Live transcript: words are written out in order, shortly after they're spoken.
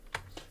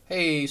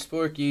Hey,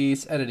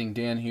 Sporkies, editing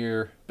Dan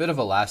here. Bit of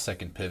a last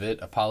second pivot.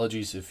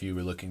 Apologies if you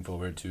were looking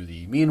forward to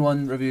the Mean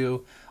One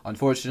review.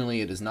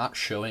 Unfortunately, it is not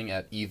showing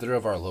at either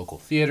of our local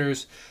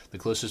theaters. The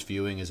closest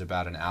viewing is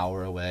about an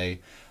hour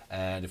away.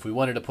 And if we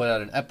wanted to put out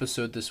an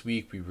episode this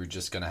week, we were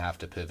just going to have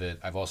to pivot.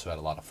 I've also had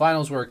a lot of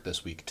finals work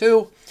this week,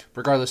 too.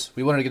 Regardless,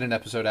 we wanted to get an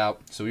episode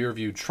out. So we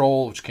reviewed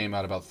Troll, which came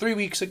out about 3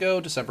 weeks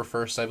ago, December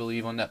 1st, I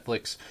believe, on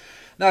Netflix.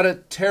 Not a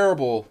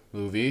terrible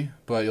movie,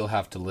 but you'll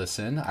have to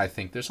listen. I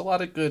think there's a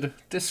lot of good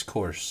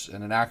discourse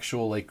and an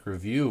actual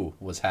review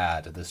was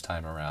had this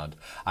time around.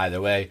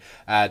 Either way,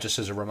 just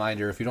as a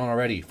reminder, if you don't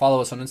already, follow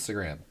us on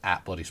Instagram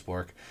at Bloody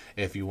Spork.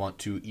 If you want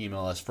to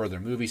email us further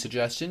movie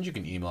suggestions, you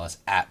can email us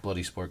at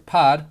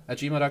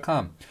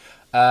bloodysporkpod@gmail.com.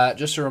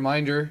 Just a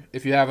reminder,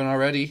 if you haven't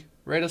already,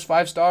 rate us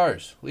 5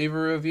 stars, leave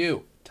a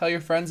review, tell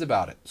your friends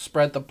about it,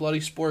 spread the Bloody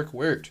Spork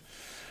word,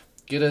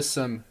 get us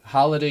some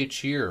holiday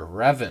cheer,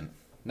 Revan.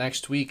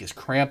 Next week is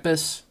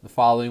Krampus. The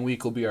following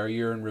week will be our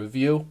year in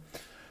review.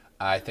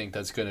 I think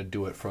that's going to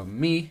do it from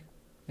me.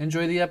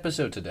 Enjoy the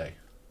episode today,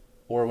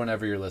 or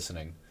whenever you're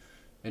listening.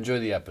 Enjoy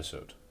the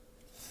episode.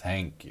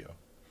 Thank you.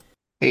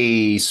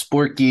 Hey,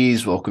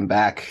 Sporkies. Welcome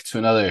back to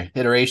another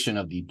iteration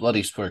of the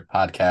Bloody Spork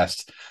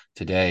podcast.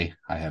 Today,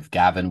 I have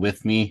Gavin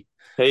with me.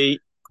 Hey,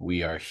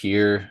 We are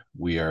here.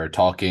 We are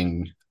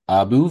talking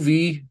a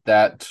movie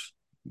that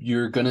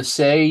you're going to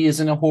say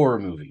isn't a horror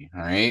movie,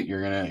 all right?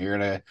 You're going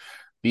to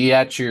be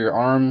at your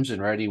arms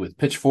and ready with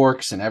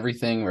pitchforks and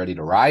everything, ready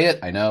to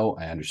riot. I know,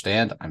 I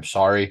understand. I'm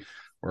sorry.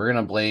 We're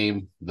going to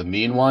blame the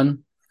Mean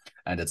One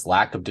and its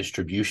lack of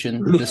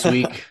distribution this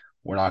week.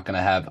 We're not going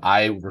to have,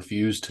 I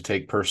refuse to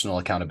take personal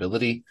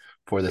accountability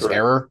for this correct.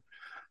 error.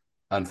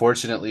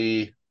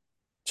 Unfortunately,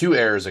 two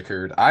errors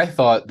occurred. I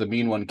thought the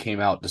Mean One came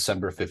out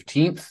December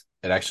 15th.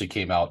 It actually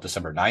came out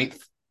December 9th.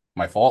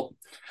 My fault.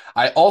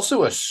 I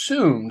also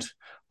assumed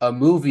a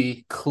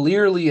movie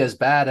clearly as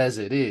bad as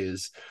it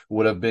is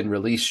would have been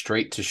released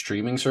straight to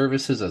streaming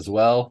services as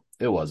well.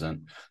 It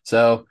wasn't.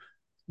 So,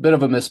 bit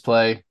of a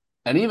misplay.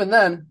 And even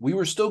then, we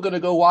were still going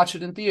to go watch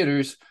it in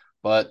theaters,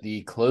 but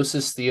the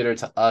closest theater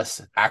to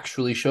us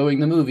actually showing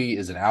the movie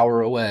is an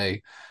hour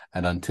away.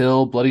 And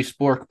until Bloody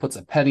Spork puts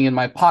a penny in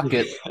my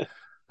pocket,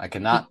 I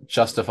cannot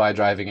justify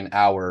driving an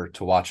hour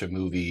to watch a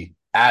movie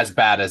as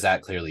bad as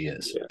that clearly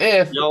is.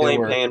 Yeah. If Y'all it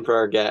ain't were, paying for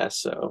our gas,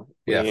 so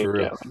we yeah, for ain't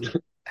real. going.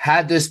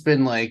 Had this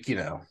been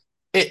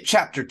it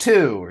chapter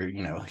two or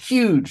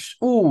huge,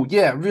 oh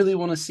yeah, really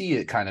want to see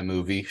it kind of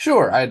movie,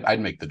 sure, I'd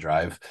make the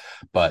drive,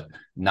 but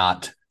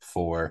not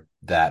for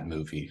that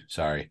movie.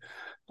 Sorry.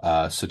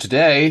 So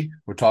today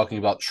we're talking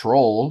about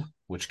Troll,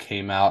 which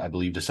came out, I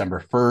believe, December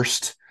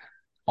 1st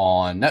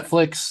on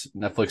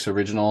Netflix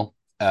original,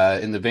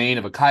 in the vein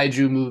of a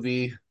kaiju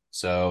movie,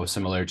 so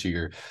similar to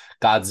your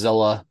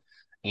Godzilla,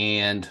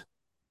 and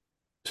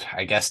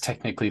I guess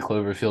technically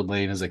Cloverfield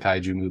Lane is a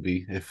kaiju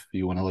movie if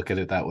you want to look at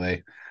it that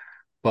way.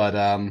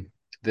 But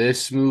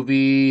this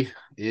movie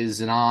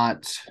is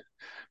not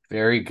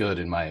very good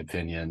in my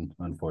opinion,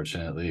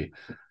 unfortunately.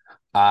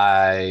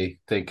 I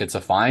think it's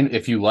a fine.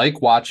 If you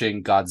like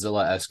watching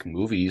Godzilla-esque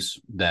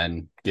movies,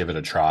 then give it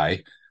a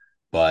try,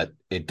 but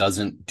it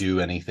doesn't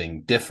do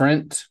anything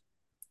different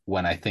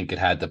when I think it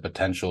had the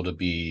potential to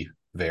be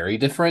very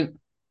different.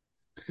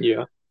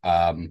 Yeah.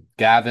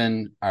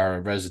 Gavin,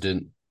 our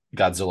resident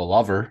Godzilla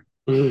lover,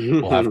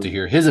 will have to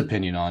hear his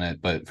opinion on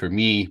it. But for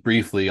me,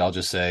 briefly, I'll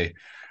just say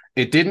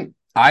it didn't.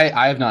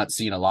 I have not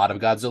seen a lot of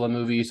Godzilla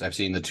movies. I've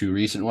seen the two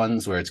recent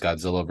ones where it's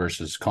Godzilla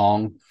versus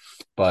Kong,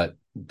 but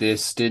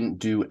this didn't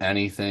do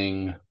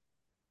anything.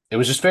 It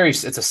was just very.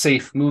 It's a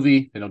safe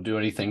movie. They don't do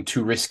anything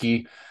too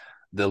risky.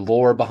 The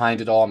lore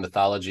behind it all,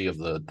 mythology of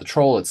the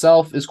troll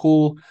itself is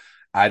cool.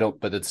 I don't,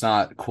 but it's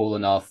not cool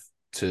enough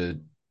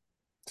to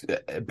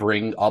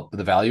bring up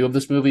the value of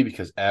this movie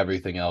because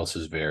everything else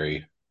is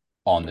very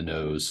on the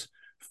nose,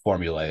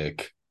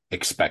 formulaic,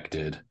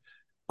 expected,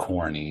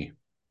 corny,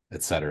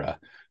 etc.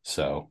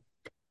 So,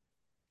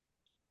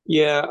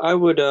 Yeah, I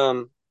would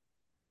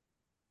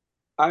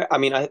I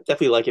mean I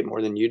definitely like it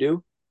more than you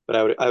do,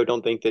 but I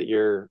don't think that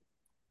your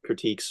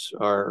critiques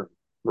are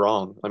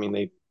wrong. I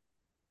mean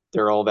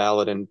they're all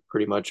valid and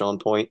pretty much on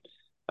point.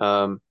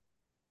 Um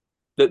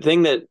the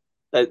thing that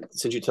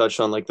since you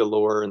touched on like the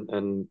lore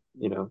and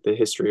the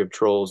history of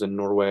trolls in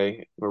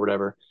Norway or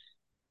whatever,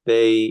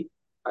 they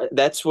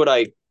that's what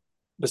I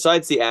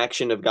besides the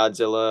action of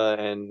Godzilla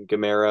and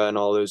Gamera and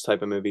all those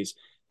type of movies,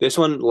 this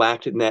one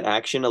lacked in that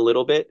action a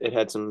little bit. It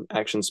had some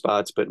action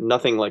spots, but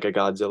nothing like a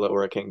Godzilla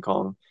or a King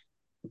Kong.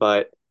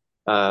 But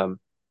um,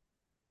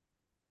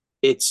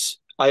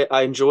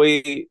 I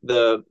enjoy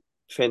the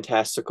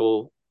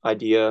fantastical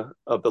idea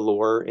of the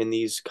lore in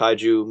these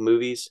kaiju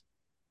movies.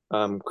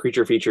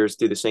 Creature features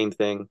do the same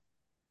thing.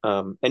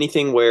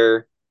 Anything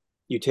where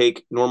you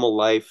take normal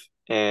life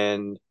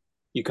and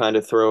you kind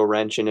of throw a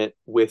wrench in it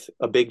with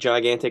a big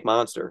gigantic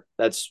monster.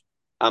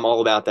 I'm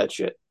all about that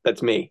shit.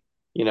 That's me,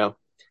 you know.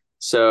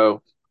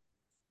 So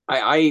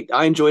I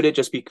enjoyed it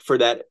just for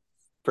that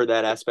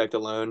aspect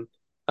alone.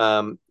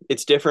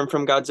 It's different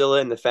from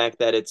Godzilla in the fact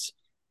that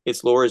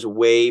its lore is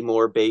way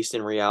more based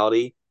in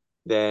reality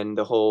than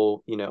the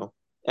whole,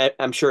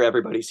 I'm sure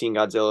everybody's seen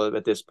Godzilla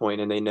at this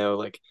point and they know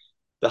like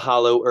the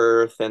hollow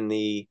earth and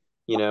the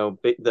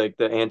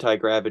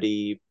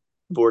anti-gravity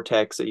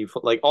vortex that you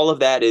like all of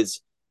that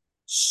is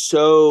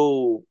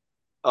so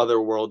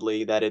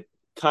otherworldly that it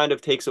kind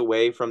of takes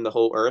away from the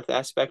whole earth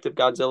aspect of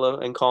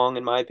Godzilla and Kong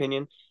in my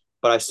opinion,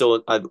 but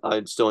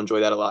I'd still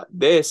enjoy that a lot.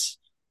 This,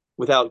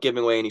 without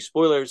giving away any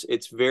spoilers,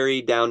 it's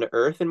very down to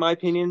earth in my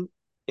opinion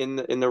in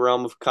the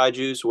realm of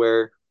kaijus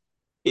where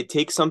it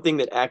takes something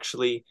that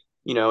actually,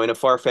 in a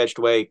far-fetched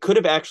way could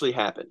have actually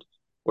happened.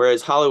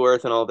 Whereas Hollow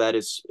Earth and all that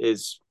is,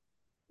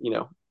 you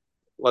know,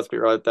 let's be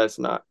real, that's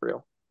not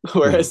real.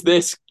 Whereas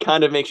this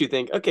kind of makes you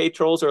think, okay,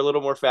 trolls are a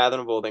little more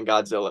fathomable than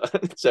Godzilla.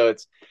 So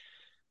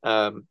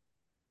um,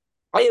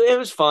 it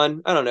was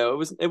fun. I don't know.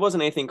 It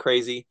wasn't anything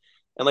crazy.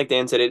 And like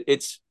Dan said,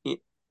 it's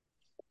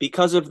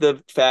because of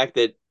the fact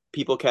that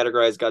people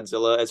categorize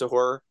Godzilla as a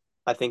horror.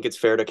 I think it's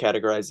fair to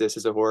categorize this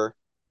as a horror.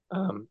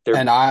 They're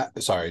And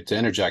sorry to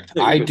interject,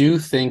 no, you're I good. do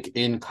think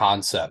in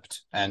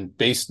concept and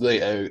basically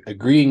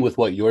agreeing with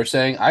what you're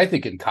saying, I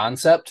think in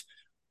concept,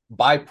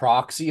 by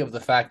proxy of the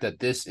fact that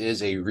this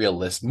is a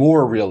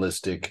more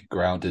realistic,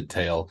 grounded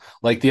tale,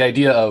 like the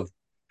idea of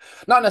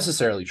not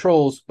necessarily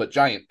trolls, but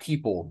giant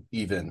people,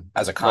 even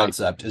as a Right.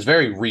 concept, is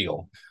very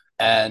real.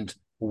 And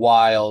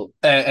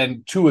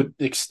and to an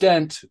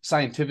extent,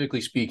 scientifically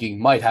speaking,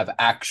 might have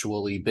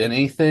actually been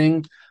a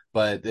thing,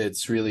 but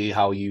it's really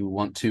how you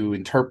want to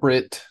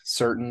interpret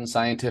certain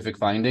scientific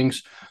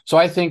findings. So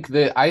I think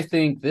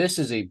this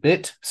is a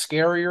bit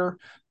scarier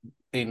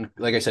in,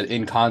 like I said,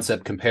 in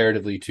concept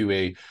comparatively to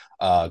a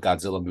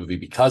Godzilla movie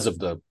because of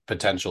the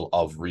potential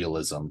of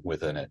realism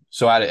within it.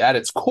 So at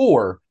its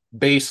core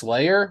base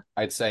layer,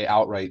 I'd say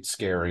outright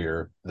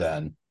scarier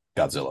than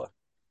Godzilla.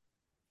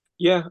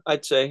 Yeah,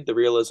 I'd say the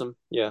realism.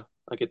 Yeah,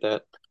 I get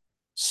that.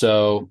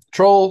 So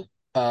Troll,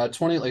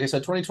 20, like I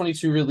said,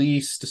 2022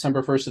 release,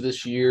 December 1st of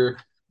this year,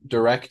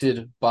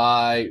 directed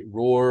by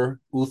Roar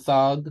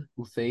Uthag.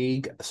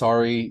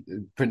 Sorry,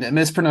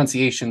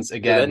 mispronunciations Yeah,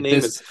 that again. name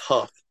is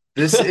tough.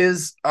 This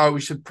is,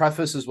 we should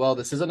preface as well,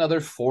 this is another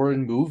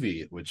foreign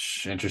movie,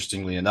 which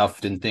interestingly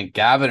enough, didn't think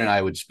Gavin and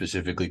I would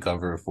specifically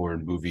cover a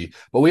foreign movie,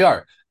 but we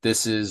are.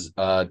 This is,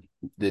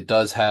 it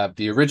does have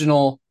the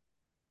original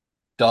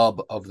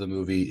dub of the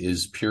movie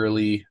is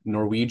purely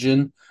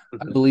Norwegian.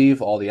 I Mhm.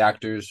 believe all the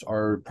actors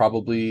are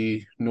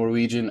probably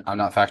Norwegian. I'm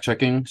not fact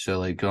checking, so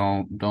like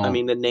I don't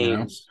mean, the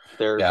names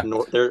yeah.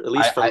 they're at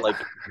least from like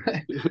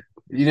I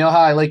you know how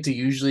I like to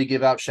usually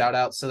give out shout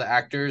outs to the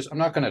actors? I'm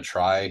not gonna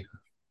try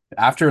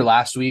after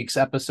last week's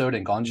episode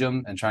in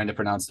Gonjam and trying to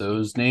pronounce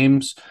those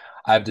names,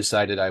 I've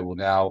decided I will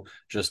now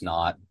just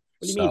not.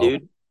 what do you mean, So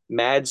dude?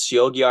 Mads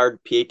Skjold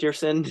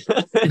Peterson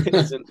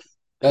isn't.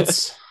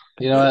 that's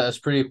that's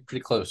pretty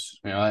close.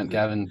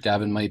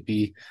 Gavin might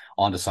be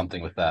onto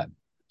something with that.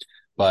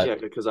 But Yeah,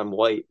 because I'm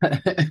white.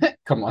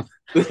 come on.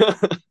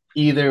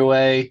 Either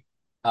way,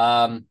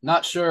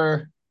 not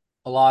sure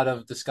a lot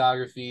of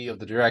discography of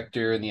the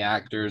director and the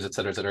actors, et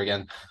cetera, et cetera.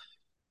 Again,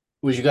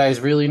 would you guys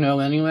really know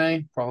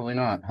anyway? Probably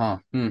not, huh?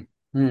 Hmm.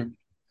 Dude,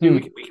 Hmm.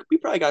 we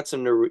probably got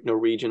some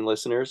Norwegian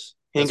listeners.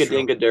 That's Hinga true.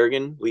 Dinga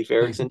Durgan, Leif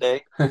Erikson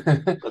Day.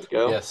 Let's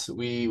go. Yes,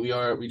 we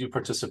do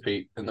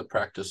participate in the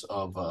practice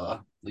of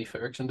Leif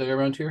Erikson Day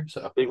around here.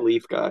 So Big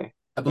Leaf guy.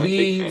 I Big fan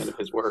believe of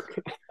his work.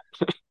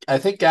 I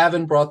think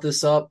Gavin brought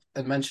this up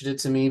and mentioned it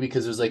to me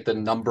because it was like the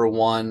number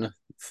one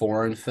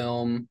foreign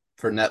film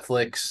for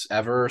Netflix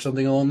ever or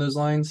something along those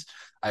lines.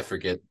 I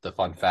forget the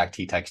fun fact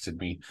he texted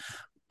me,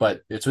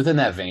 but it's within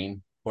that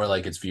vein or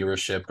like its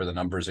viewership or the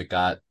numbers it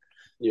got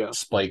Yeah.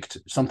 spiked,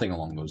 something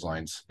along those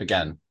lines.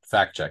 Again,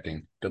 fact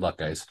checking. Good luck,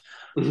 guys.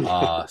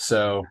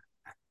 So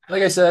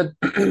like I said,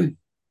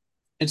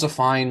 it's a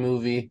fine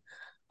movie.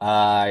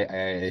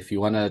 If you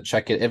want to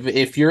check it,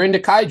 if you're into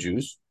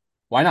kaiju's,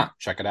 why not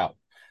check it out?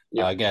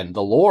 Yeah. Again,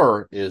 the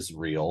lore is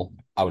real.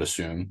 I would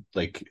assume,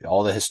 like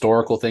all the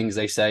historical things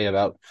they say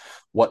about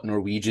what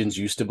Norwegians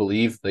used to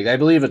believe. Like I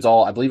believe it's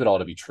all. I believe it all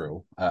to be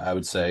true. I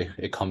would say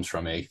it comes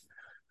from a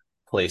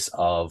place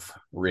of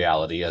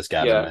reality, as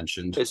Gavin Yeah.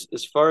 mentioned. As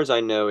far as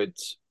I know,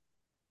 it's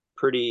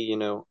pretty,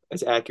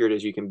 as accurate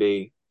as you can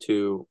be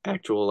to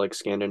actual like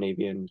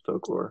Scandinavian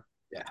folklore.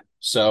 Yeah.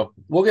 So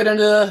we'll get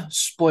into the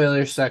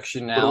spoiler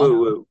section Whoa, whoa, now.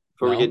 whoa.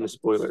 Before we get No. into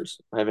spoilers,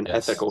 I have an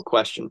Yes. ethical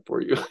question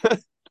for you.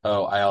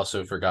 Oh, I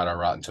also forgot our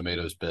Rotten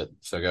Tomatoes bit.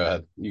 So go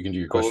ahead. You can do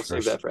your But we'll question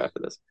save first. that for after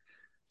this.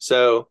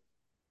 So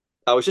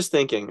I was just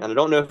thinking, and I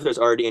don't know if there's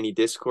already any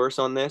discourse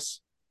on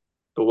this,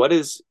 but what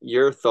is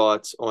your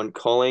thoughts on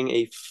calling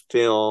a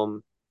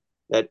film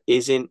that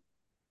isn't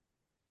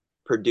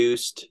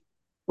produced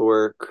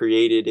or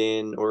created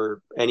in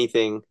or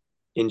anything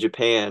in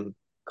Japan,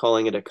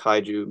 calling it a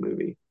kaiju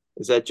movie?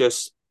 Is that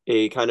just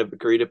a kind of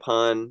agreed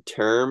upon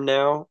term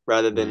now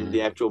rather than the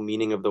Hmm. actual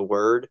meaning of the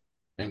word?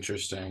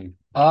 Interesting.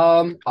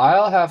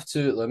 I'll have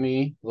to let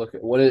me look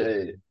at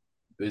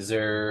is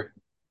there.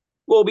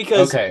 Well,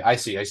 because Okay, I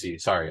see.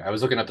 Sorry, I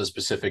was looking up the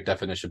specific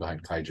definition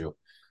behind kaiju.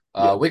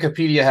 Yeah,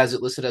 Wikipedia has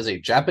it listed as a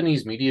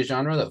Japanese media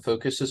genre that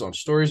focuses on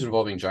stories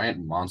involving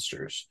giant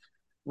monsters.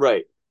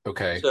 right.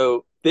 Okay,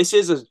 So this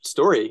is a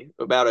story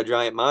about a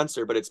giant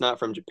monster, but it's not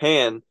from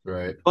Japan.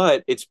 right.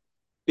 But it's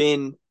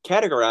been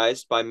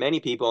categorized by many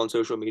people on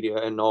social media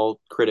and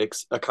all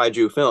critics a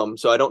kaiju film.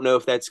 So I don't know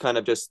if that's kind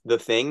of just the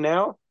thing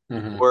now,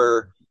 Hmm.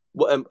 or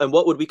and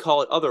what would we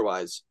call it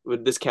otherwise?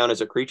 Would this count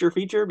as a creature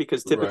feature?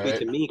 Because typically, Right.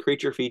 to me,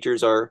 creature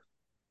features are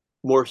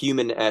more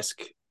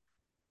human-esque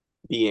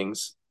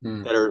beings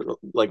Hmm. that are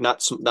like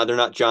they're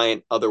not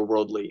giant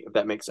otherworldly, if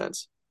that makes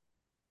sense.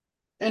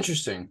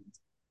 Interesting.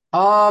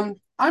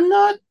 I'm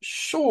not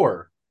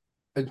sure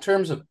in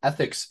terms of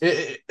ethics.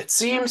 It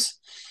seems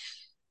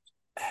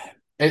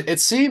it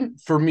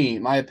seemed for me,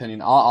 my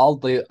opinion.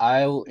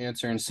 I'll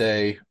answer and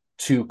say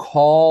to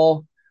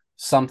call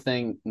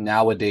something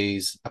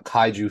nowadays a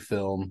kaiju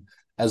film,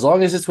 as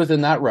long as it's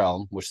within that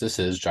realm, which this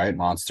is, giant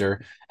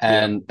monster,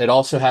 Yeah. and it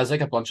also has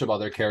like a bunch of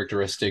other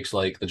characteristics.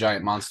 Like the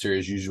giant monster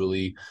is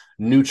usually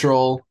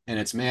neutral in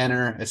its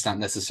manner. It's not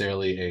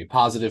necessarily a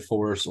positive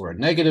force or a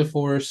negative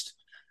force.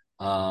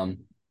 Um,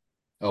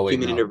 oh wait,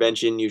 Human no.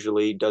 intervention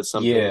usually does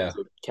something Yeah.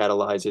 to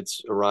catalyze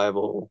its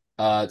arrival.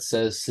 It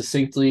says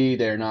succinctly,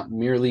 they're not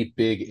merely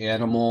big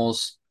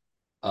animals.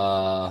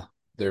 Uh,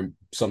 they're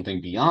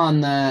something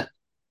beyond that,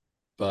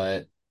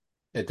 but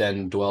it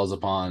then dwells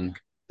upon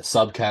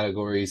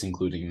subcategories,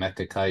 including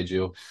mecha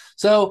kaiju.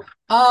 So,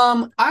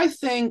 I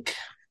think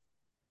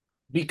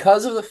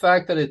because of the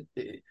fact that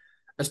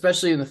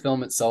especially in the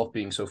film itself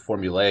being so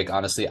formulaic,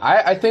 honestly,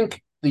 I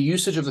think the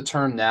usage of the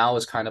term now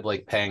is kind of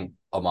like paying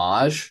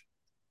homage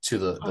to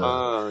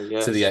Ah,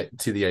 yes.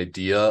 to the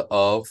idea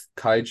of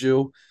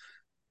kaiju.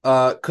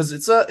 Because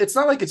it's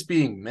not like it's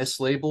being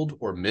mislabeled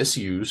or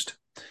misused,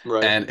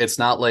 Right. and it's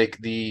not like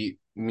the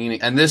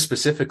meaning. And this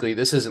specifically,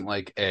 this isn't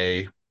like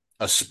a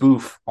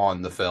spoof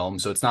on the film,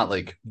 so it's not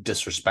like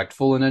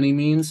disrespectful in any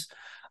means.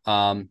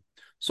 Um,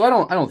 so I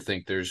don't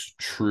think there's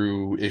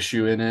true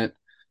issue in it.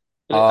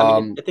 And I mean,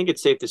 Um, I think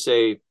it's safe to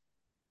say,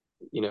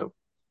 you know,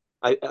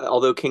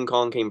 although King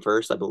Kong came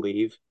first, I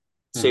believe,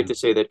 it's safe to mhm.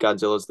 say that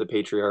Godzilla's the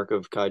patriarch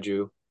of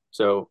kaiju.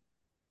 So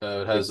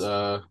It has it's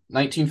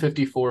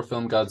 1954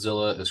 film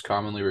Godzilla is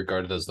commonly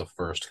regarded as the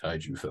first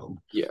kaiju film.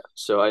 yeah.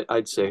 So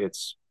I'd say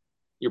it's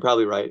you're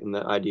probably right in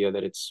the idea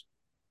that it's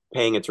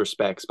paying its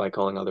respects by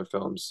calling other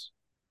films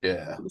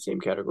Yeah, in the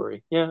same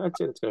category. Yeah, I'd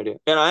say that's a good idea.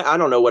 And I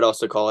don't know what else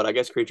to call it. I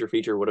guess creature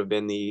feature would have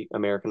been the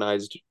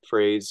Americanized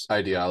phrase,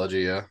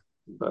 ideology, yeah,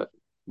 but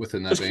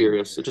within that just vein.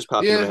 curious. It just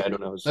popped into my Yeah, head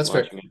when I was that's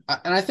fair. watching it.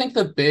 And I think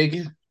the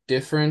big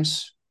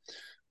difference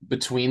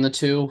between the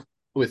two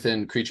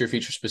within creature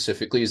feature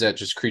specifically is that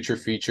just creature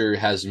feature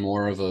has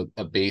more of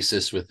a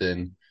basis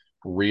within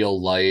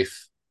real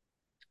life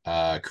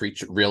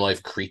real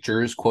life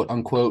creatures, quote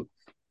unquote.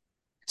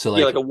 So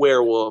Yeah, like like a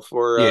werewolf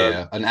or a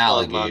yeah, an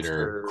slug alligator,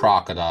 monster.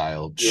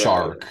 crocodile, Yeah,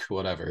 shark,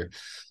 whatever.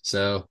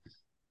 So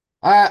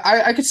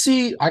I could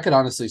see I could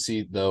honestly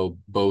see though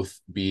both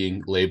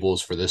being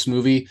labels for this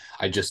movie.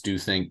 I just do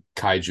think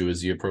kaiju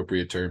is the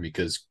appropriate term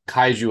because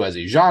kaiju as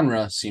a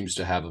genre seems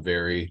to have a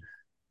very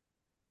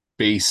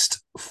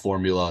based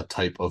formula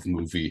type of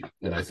movie,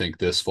 and yeah, I think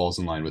this falls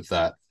in line with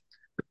that.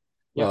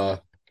 yeah.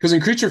 Because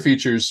in creature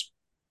features,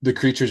 the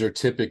creatures are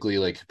typically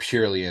like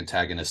purely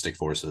antagonistic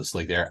forces,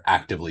 like they're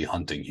actively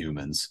hunting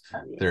humans.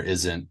 Yeah. There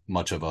isn't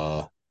much of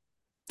a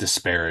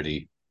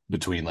disparity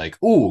between like,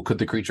 oh, could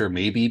the creature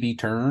maybe be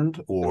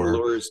turned And or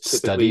lore is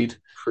typically studied?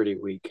 pretty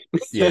weak.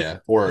 Yeah,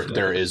 or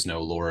there is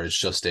no lore. It's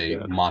just a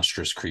Yeah,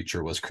 monstrous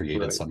creature was created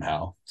right.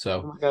 somehow. Oh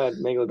So my God,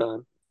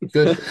 Megalodon.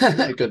 good,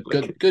 good,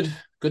 Like,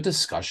 good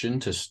discussion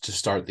to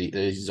start the.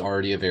 Is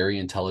already a very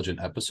intelligent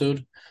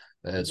episode.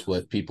 That's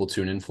what people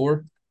tune in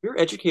for. you're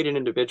educated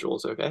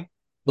individuals, okay?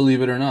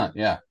 Believe it or not,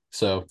 yeah.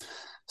 So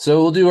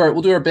we'll do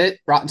our bit.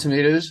 Rotten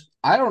Tomatoes.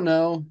 I don't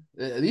know.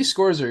 These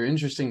scores are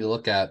interesting to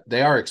look at.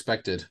 They are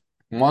expected.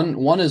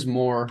 One is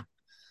more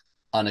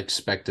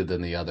unexpected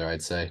than the other,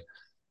 I'd say.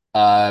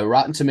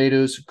 Rotten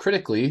Tomatoes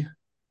critically,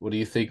 what do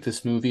you think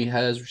this movie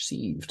has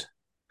received?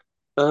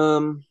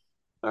 Um,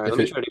 all right, let If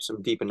me it try to do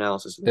some deep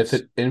analysis of if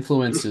this. it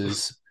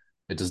influences,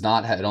 it does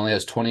not have. It only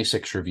has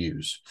 26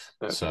 reviews.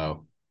 Okay.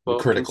 So Well,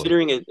 critically,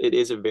 considering it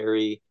is a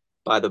very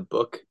by the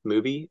book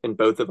movie in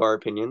both of our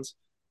opinions,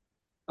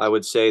 I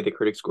would say the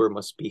critic score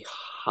must be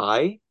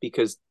high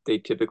because they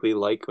typically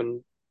like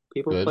when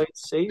people play good, it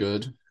safe.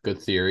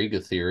 good theory,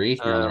 good theory.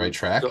 You're on the right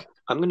So track.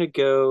 I'm gonna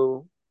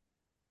go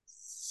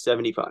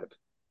 75.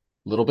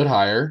 A little bit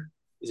higher.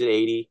 Is it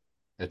 80?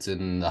 It's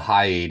in the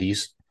high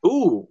 80s.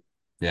 Ooh,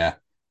 Yeah.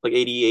 like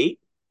 88?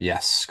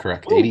 Yes,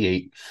 correct. Ooh,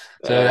 88.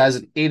 So it uh, has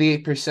an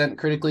 88%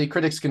 critically.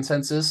 Critics'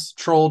 consensus.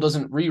 Troll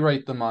doesn't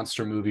rewrite the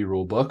monster movie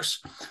rule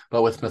books,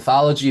 but with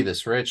mythology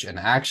this rich and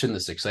action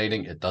this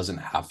exciting, it doesn't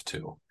have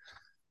to.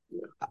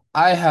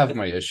 I have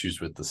my issues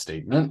with the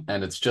statement,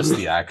 and it's just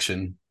the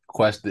action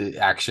the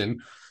action.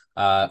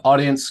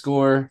 Audience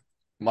score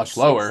much six,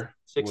 lower.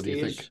 What do you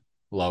think? 60-ish,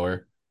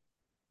 Lower.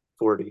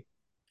 40.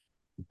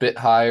 Bit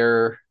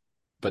higher,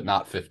 but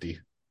not 50.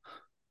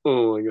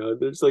 Oh my God,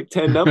 there's like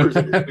 10 numbers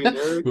in between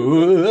there.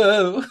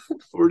 Whoa.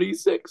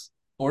 46.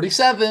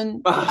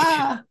 47.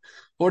 Ah,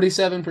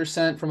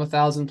 47% from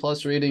 1,000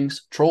 plus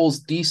ratings. Troll's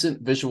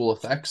decent visual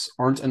effects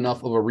aren't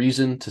enough of a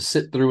reason to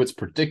sit through its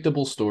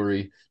predictable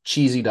story,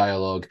 cheesy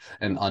dialogue,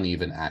 and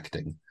uneven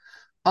acting.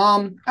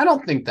 I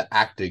don't think the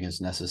acting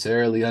is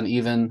necessarily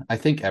uneven. I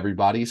think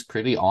everybody's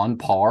pretty on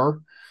par.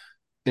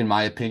 In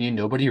my opinion,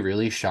 nobody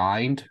really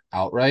shined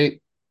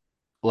outright.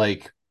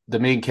 Like the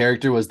main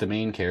character was the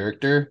main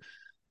character,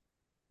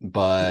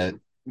 but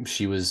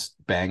she was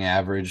bang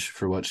average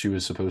for what she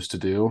was supposed to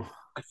do.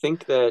 I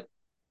think that,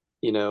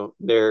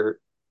 they're,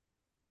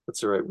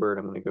 what's the right word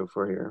I'm going to go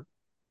for here?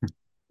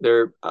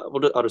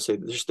 I'll just say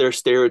their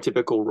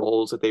stereotypical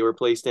roles that they were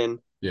placed in.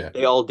 Yeah.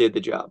 They all did the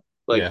job.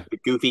 Like Yeah. the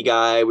goofy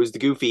guy was the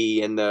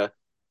goofy, and the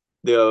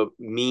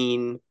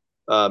mean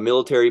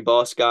military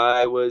boss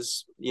guy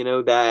was,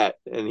 that,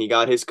 and he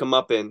got his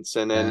comeuppance,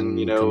 and then And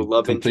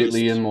love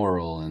completely interest.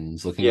 immoral and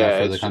is looking out Yeah,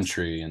 for the it's just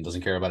country and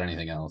doesn't care about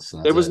anything else.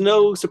 And there that's was it.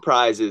 no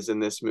surprises in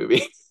this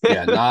movie.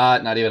 Yeah,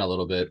 not even a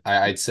little bit.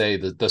 I'd say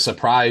the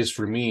surprise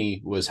for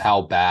me was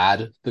how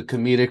bad the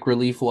comedic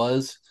relief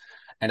was.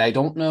 And I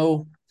don't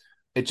know,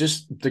 it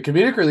just the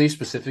comedic relief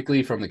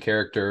specifically from the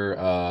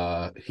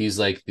character, he's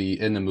like the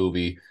in the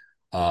movie,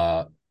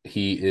 uh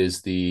he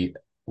is the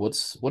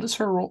what is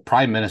her role?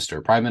 Prime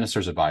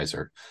Minister's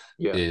advisor.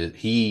 Yeah,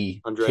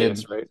 He Kim,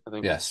 Andreas, right? I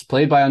think. yes,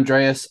 played by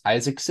Andreas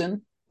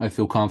Isaacson. I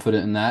feel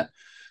confident in that.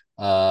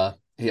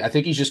 I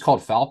think he's just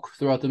called Falk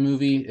throughout the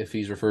movie, if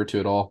he's referred to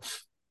at all.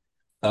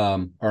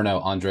 Or no,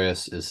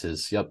 Andreas is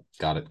his, yep,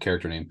 got it,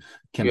 character name.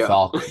 Kim Yeah,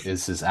 Falk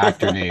is his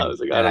actor I name, was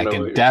like, I and don't I know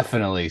can what you're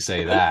definitely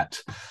say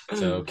that.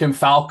 So saying. Kim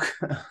Falk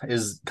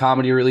is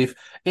comedy relief,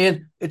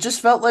 and it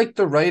just felt like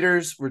the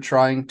writers were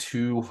trying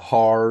too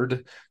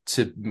hard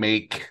to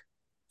make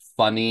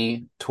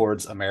funny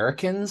towards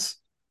Americans,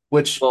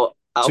 which, Well,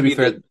 I'll to be be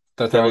fair, the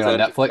they're throwing it devil's on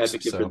Netflix.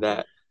 advocate for So,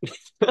 that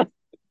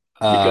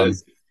um,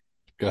 because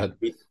go ahead.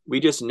 we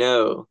just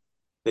know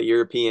that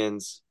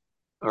Europeans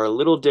are a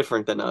little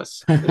different than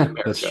us in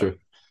That's America. true.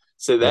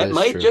 So That that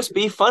is might true. just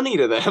be funny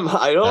to them.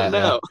 I don't Yeah,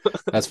 know.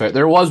 that's fair.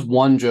 There was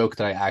one joke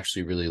that I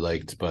actually really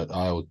liked, but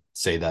I'll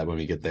say that when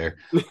we get there.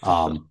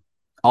 Um,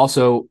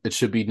 Also, it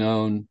should be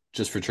known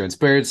just for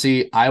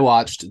transparency, I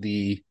watched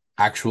the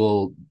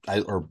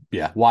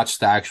watched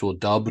the actual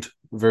dubbed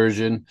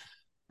version,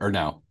 or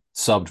no,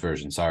 subbed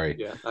version. Sorry.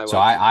 Yeah, I So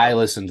watched it. I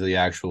listened to the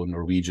actual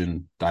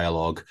Norwegian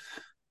dialogue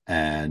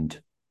and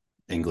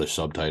English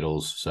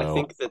subtitles. I So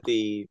think that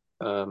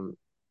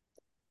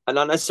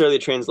not necessarily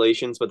the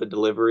translations, but the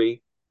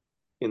delivery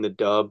in the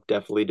dub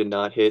definitely did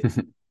not hit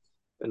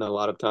in a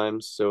lot of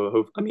times.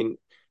 I mean,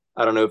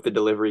 I don't know if the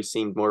delivery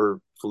seemed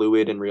more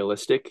fluid and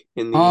realistic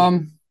in the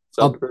um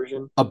a subbed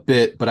version. a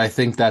bit, but I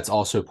think that's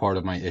also part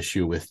of my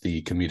issue with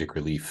the comedic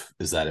relief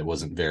is that it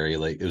wasn't very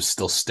like it was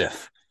still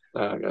stiff,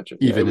 Gotcha.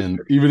 Yeah, it was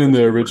very even in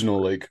the cartoon work.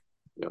 original like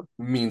Yeah.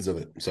 means of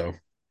it. So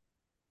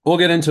we'll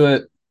get into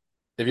it.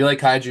 If you like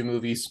kaiju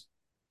movies,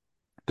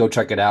 go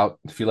check it out.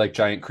 If you like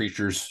giant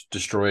creatures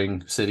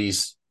destroying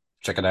cities,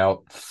 check it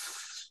out.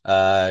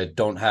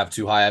 Don't have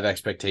too high of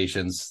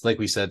expectations. Like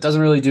we said, it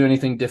doesn't really do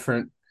anything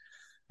different.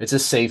 It's a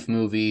safe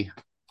movie.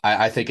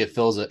 I think it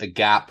fills a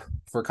gap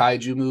for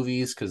kaiju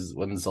movies because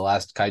when's the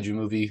last kaiju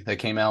movie that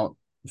came out?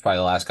 It's probably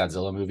the last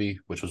Godzilla movie,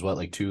 which was what,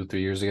 like 2,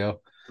 3 years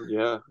ago.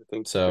 Yeah, I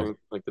think So during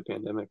like the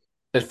pandemic.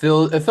 it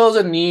fills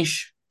a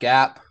niche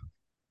gap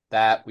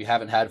that we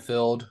haven't had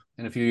filled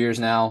in a few years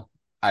now.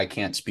 I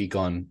can't speak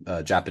on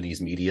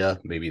Japanese media.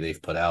 Maybe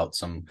they've put out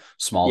some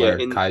Yeah, smaller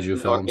kaiju in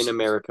films.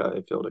 America,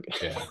 it filled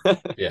Yeah,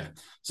 again. yeah.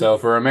 So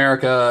for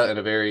America and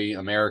a very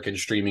American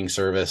streaming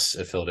service,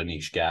 it filled a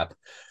niche gap.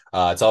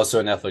 It's also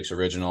a Netflix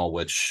original,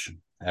 which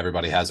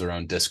everybody has their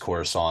own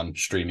discourse on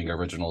streaming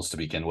originals to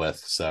begin with.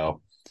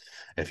 So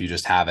if you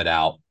just have it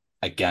out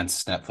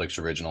against Netflix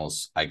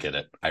originals, I get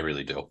it. I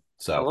really do.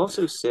 I'll So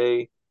also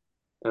say,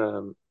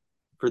 um,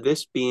 for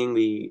this being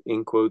the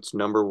in quotes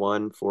number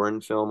one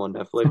foreign film on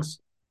Netflix,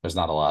 there's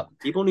not a lot.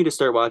 people need to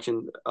start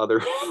watching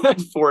other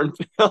foreign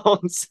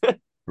films because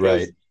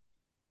Right.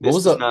 What this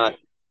was does the not.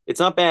 It's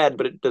not bad,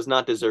 but it does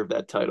not deserve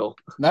that title.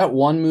 that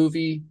one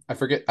movie? I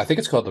forget. I think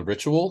it's called The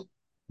Ritual,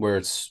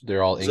 where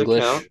they're all Does it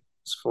count? English.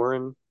 It's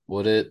foreign.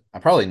 Would it?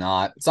 Probably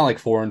not. It's not like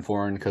foreign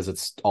because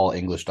it's all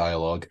English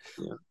dialogue.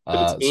 Yeah,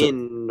 but it's So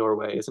in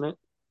Norway, isn't it?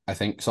 I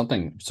think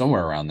something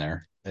somewhere around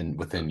there and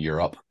within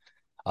Europe.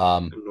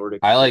 Um, The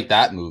Nordic. I like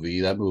that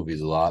movie. That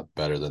movie's a lot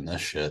better than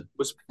this shit.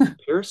 Was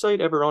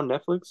Parasite ever on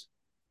Netflix?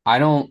 I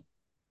don't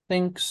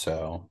think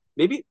so.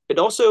 Maybe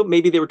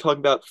they were talking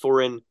about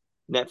foreign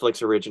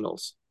Netflix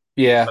originals,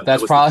 Yeah, but that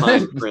that's was the probably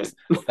fine print.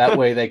 that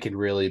way they could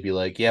really be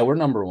like, yeah, we're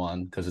number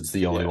one because it's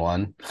the only Yeah,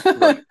 one.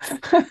 right.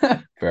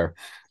 Fair.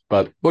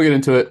 But we'll get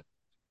into it.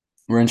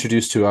 We're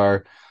introduced to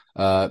our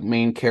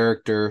main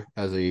character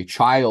as a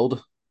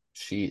child.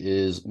 She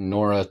is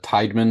Nora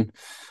Tideman,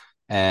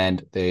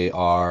 and they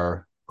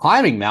are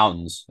climbing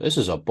mountains. This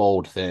is a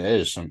bold thing.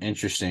 It is some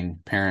interesting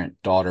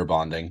parent-daughter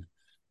bonding,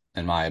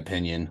 in my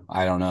opinion.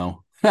 I don't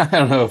know. I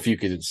don't know if you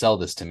could sell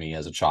this to me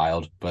as a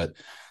child, but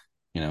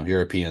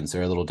Europeans,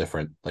 they're a little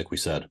different, like we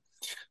said. I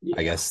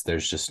Yeah. guess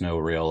there's just no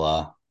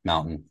real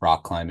mountain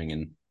rock climbing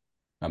in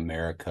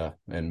America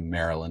and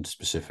Maryland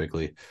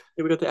specifically.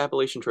 Yeah, we got the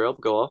Appalachian Trail.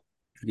 Go off.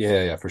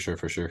 Yeah, yeah, for sure,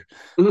 for sure.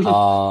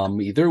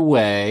 Either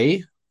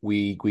way,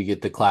 we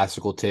get the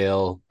classical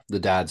tale. The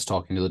dad's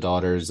talking to the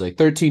daughters, like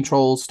 13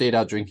 trolls stayed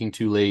out drinking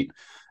too late,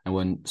 and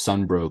when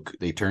sun broke,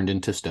 they turned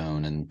into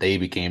stone and they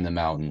became the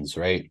mountains,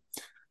 right?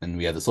 And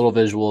we have this little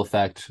visual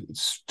effect.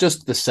 It's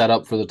just the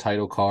setup for the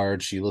title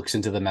card. She looks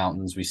into the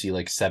mountains. We see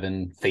like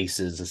seven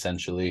faces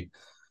essentially.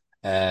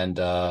 And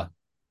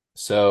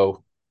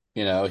so,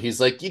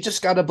 he's like, you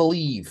just gotta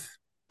believe,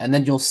 and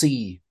then you'll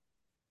see.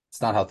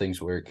 It's not how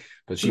things work,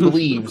 but she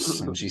believes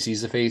and she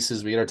sees the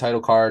faces. We get our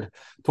title card,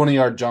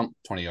 20-yard jump,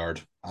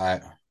 20-yard.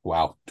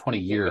 Wow, 20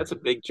 Damn, year, that's a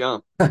big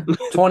jump.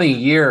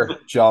 20-year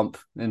jump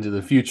into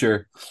the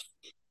future.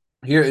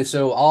 Here,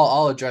 so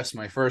I'll address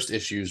my first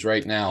issues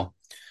right now.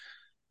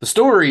 The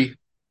story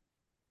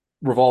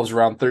revolves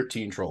around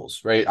 13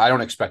 trolls, right? I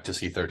don't expect to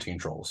see 13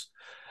 trolls.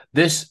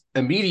 This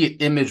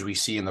immediate image we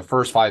see in the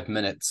first 5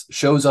 minutes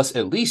shows us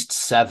at least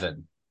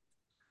seven,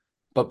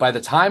 but by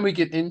the time we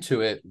get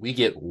into it, we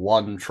get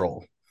one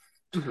troll.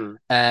 Hmm.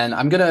 And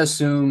I'm gonna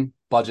assume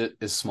budget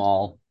is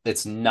small.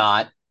 It's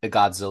not a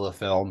Godzilla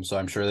film, so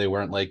I'm sure they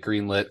weren't like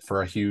greenlit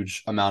for a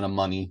huge amount of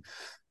money.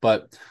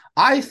 But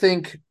I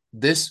think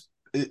this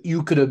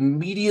you could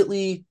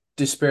immediately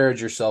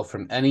disparage yourself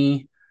from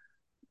any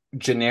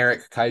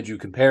generic kaiju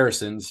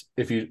comparisons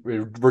if you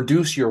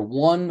reduce your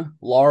one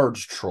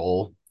large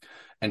troll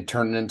and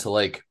turn it into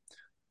like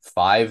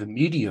five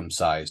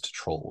medium-sized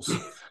trolls.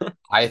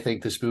 I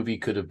think this movie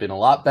could have been a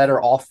lot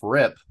better off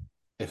rip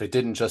if it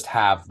didn't just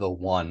have the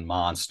one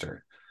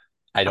monster.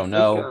 I I don't think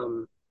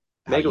know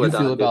how you feel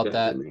Megalodon did about that,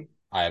 that. didn't he?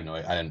 I have no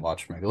I didn't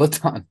watch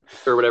Megalodon.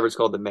 Or whatever it's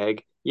called, the Meg.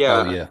 Oh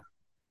Yeah, yeah.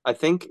 I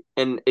think,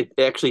 and it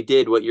actually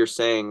did what you're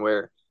saying,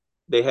 where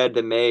they had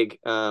the Meg.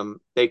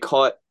 They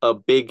caught a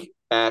big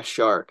ass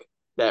shark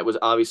that was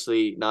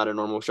obviously not a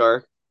normal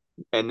shark,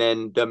 and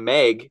then the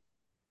Meg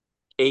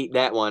ate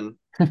that one,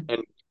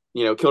 and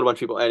killed a bunch of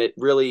people, and it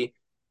really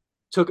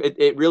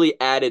it really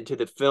added to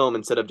the film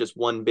instead of just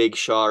one big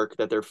shark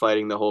that they're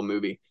fighting the whole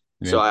movie.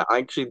 So Yeah. I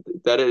actually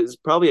that is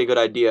probably a good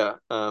idea.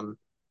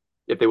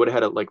 If they would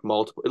have had like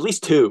multiple, at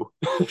least two.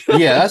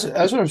 Yeah,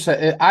 that's what I'm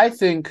saying. I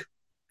think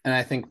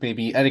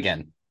maybe, and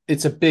again,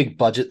 it's a big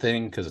budget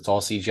thing because it's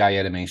all CGI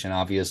animation,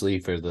 obviously,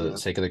 for the Yeah.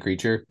 sake of the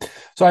creature.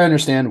 So I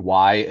understand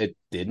why it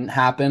didn't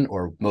happen,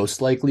 or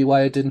most likely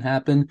why it didn't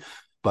happen.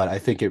 But I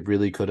think it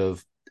really could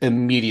have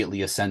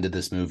immediately ascended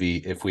this movie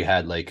if we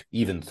had like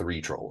even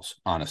three trolls,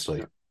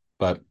 honestly.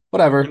 But I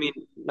whatever. mean,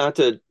 not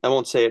to, I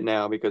won't say it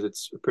now because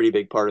it's a pretty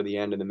big part of the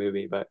end of the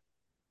movie, but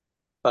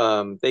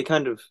they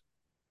kind of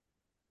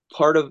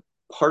part of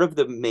part of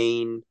the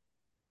main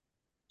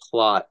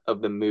plot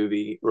of the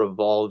movie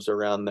revolves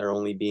around there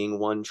only being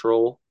one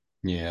troll,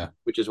 Yeah.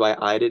 which is why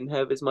I didn't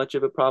have as much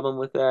of a problem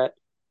with that.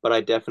 But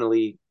I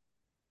definitely,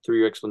 through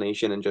your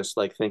explanation and just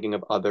like thinking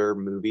of other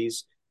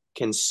movies,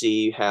 can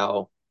see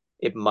how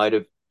it might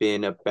have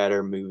been a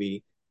better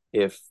movie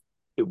if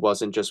it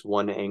wasn't just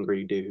one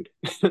angry dude.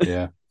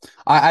 Yeah.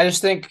 I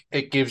just think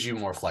it gives you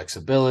more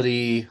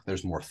flexibility.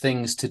 There's more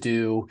things to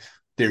do.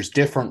 There's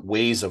different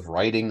ways of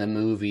writing the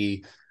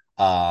movie.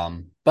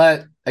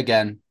 But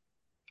again,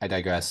 I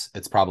digress.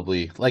 It's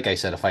probably, like I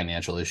said, a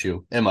financial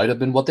issue. It might have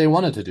been what they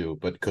wanted to do,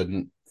 but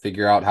couldn't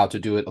figure out how to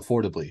do it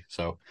affordably.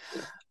 So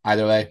Yeah.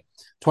 either way,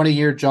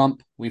 20-year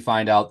jump, we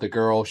find out the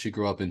girl, she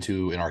grew up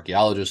into an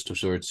archaeologist of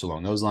sorts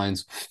along those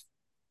lines.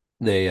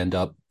 They end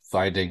up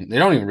finding, they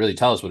don't even really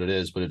tell us what it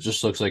is, but it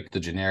just looks like the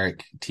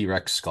generic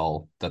T-Rex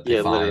skull that they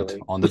Yeah, find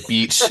literally. on the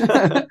beach.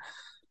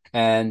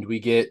 And we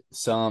get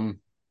some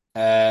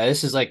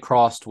this is like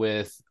crossed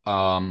with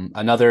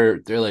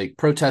another, they're like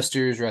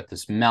protesters are at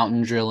this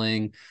mountain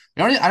drilling.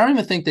 I don't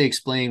even think they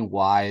explain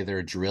why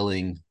they're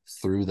drilling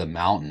through the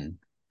mountain.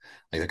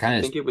 Like they're I kind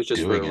of just think it was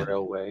just for doing a it.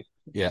 railway.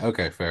 Yeah,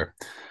 okay, fair.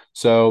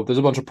 So there's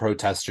a bunch of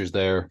protesters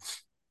there.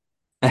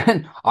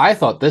 And I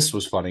thought this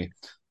was funny.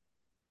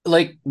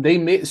 Like they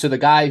made, so the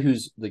guy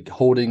who's like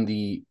holding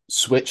the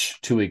switch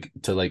to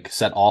like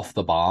set off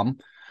the bomb,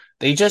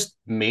 they just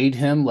made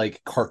him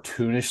like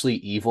cartoonishly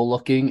evil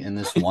looking in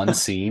this one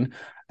scene.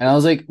 And I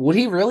was like, would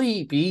he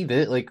really be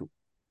that like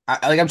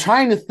I'm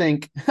trying to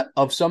think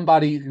of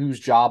somebody whose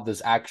job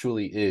this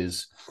actually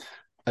is,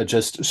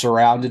 just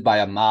surrounded by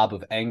a mob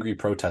of angry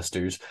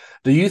protesters.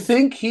 Do you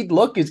think he'd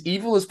look as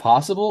evil as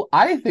possible?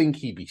 I think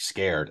he'd be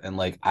scared and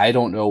like, I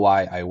don't know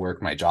why I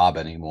work my job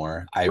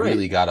anymore. I Right.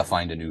 really got to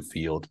find a new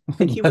field.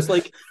 And he was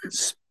like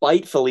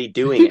spitefully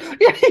doing he,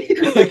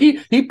 it.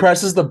 like he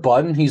presses the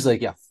button. He's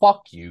like, yeah,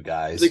 fuck you He's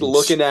guys. like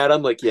looking at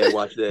him like, yeah,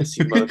 watch this,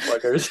 you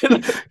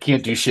motherfuckers.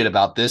 Can't do shit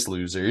about this,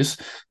 losers.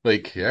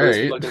 Like, all Blow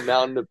this right. fucking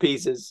mountain to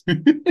pieces.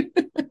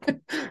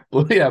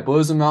 Well, yeah,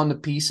 blows them out into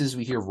pieces.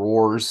 We hear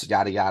roars,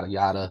 yada yada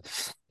yada.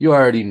 You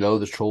already know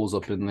the trolls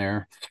up in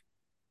there.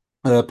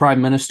 The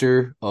Prime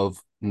Minister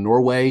of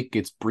Norway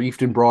gets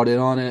briefed and brought in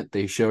on it.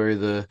 They show her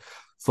the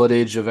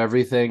footage of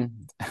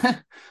everything.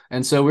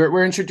 And so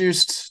we're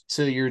introduced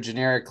to your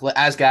generic,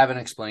 as Gavin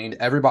explained,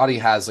 everybody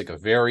has like a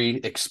very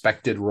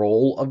expected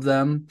role of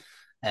them,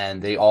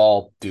 and they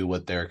all do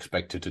what they're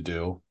expected to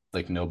do.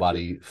 Like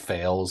nobody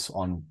fails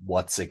on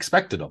what's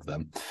expected of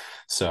them.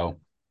 So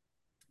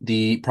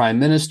the prime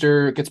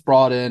minister gets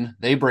brought in.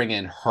 They bring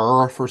in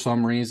her for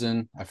some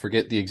reason. I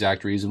forget the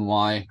exact reason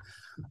why.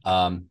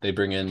 They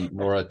bring in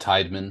Nora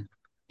Tideman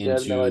Yeah, I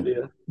have no into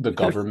idea. the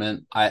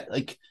government.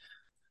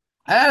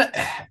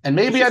 And She's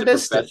maybe I just a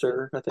missed it.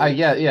 professor, I I think.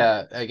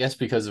 yeah, I guess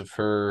because of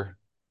her.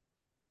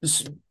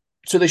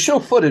 So they show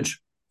footage,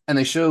 and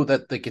they show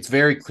that like it's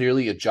very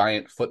clearly a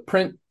giant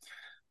footprint,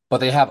 but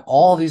they have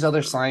all these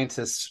other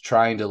scientists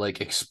trying to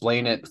like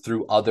explain it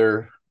through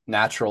other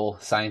natural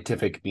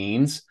scientific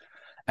means.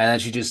 And then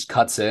she just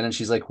cuts in and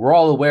she's like, "We're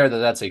all aware that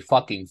that's a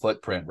fucking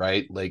footprint,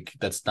 right? Like,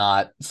 that's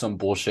not some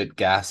bullshit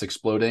gas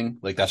exploding.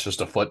 Like, that's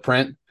just a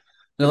footprint."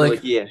 They're And they're like,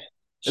 like, yeah,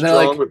 and they're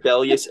strong, like,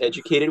 rebellious,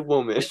 educated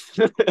woman.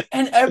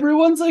 and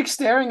everyone's like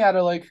staring at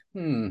her like,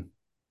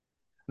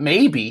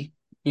 maybe,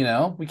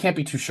 we can't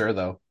be too sure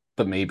though,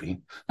 but maybe.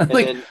 And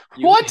Like, then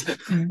you what?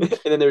 and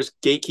then there's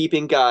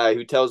gatekeeping guy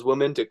who tells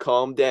women to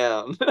calm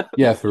down.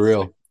 Yeah, for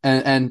real.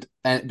 And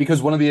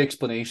because one of the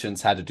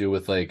explanations had to do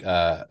with like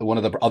one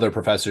of the other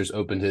professors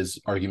opened his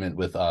argument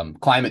with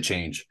climate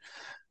change.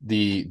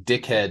 The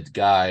dickhead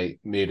guy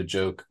made a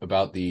joke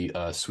about the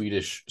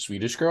Swedish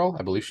girl.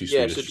 I believe she's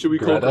Yeah, so Swedish. should we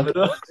call Greta.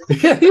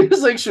 Greta? Yeah, he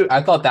was like, shoot.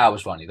 I thought that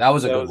was funny. That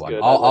was a That good was one.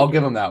 good. I I'll like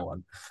give it. him that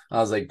one. I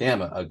was like,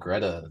 damn, a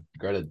Greta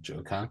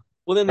joke, huh?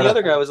 Well, then the Greta.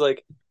 other guy was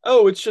like,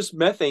 "Oh, it's just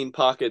methane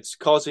pockets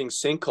causing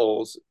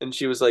sinkholes," and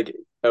she was like,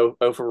 "Oh,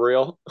 for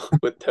real?"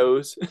 With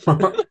toes.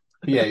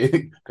 Yeah,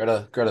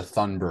 Greta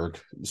Thunberg.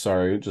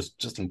 Sorry,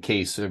 just in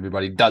case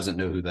everybody doesn't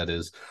know who that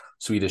is,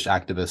 Swedish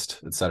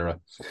activist, etc.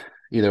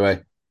 Either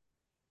way,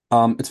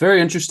 it's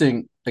very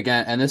interesting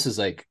again, and this is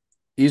like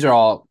these are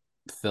all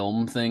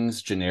film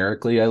things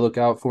generically I look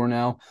out for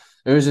now.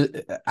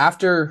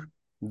 After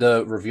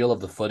the reveal of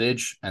the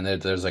footage, and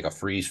there's like a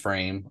freeze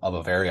frame of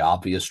a very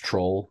obvious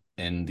troll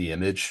in the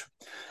image,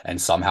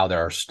 and somehow there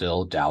are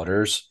still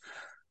doubters.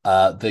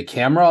 The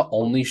camera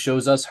only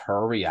shows us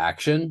her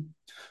reaction,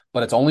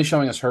 but it's only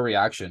showing us her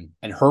reaction,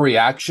 and her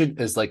reaction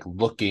is like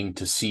looking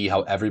to see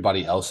how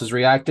everybody else is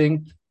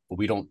reacting, but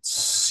we don't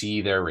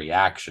see their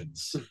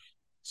reactions.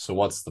 So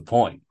what's the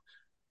point?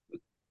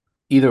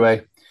 Either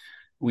way,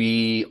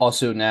 we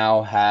also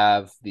now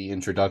have the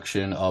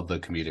introduction of the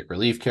comedic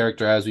relief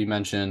character, as we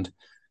mentioned,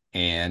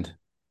 and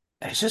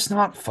it's just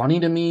not funny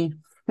to me.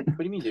 What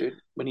do you mean, dude?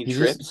 When he He's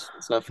just trips,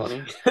 it's not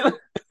funny.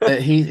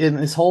 he in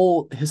his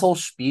whole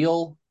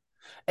spiel.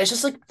 It's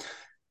just like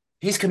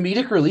he's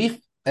comedic relief,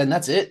 and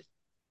that's it.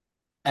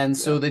 And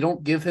Yeah. so they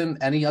don't give him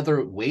any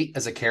other weight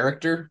as a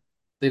character.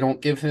 They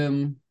don't give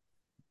him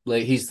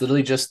like he's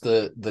literally just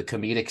the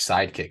comedic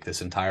sidekick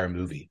this entire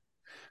movie.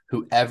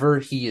 Whoever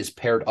he is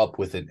paired up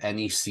with in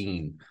any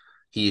scene,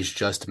 he's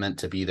just meant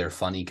to be their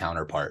funny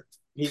counterpart.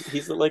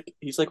 He's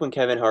like when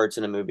Kevin Hart's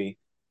in a movie.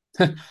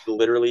 He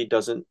literally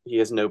doesn't. He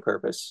has no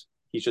purpose.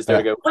 He's just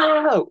there to Yeah.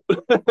 go,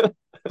 wow.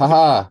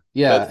 Haha.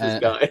 That's this Yeah.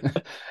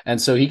 guy.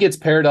 And so he gets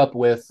paired up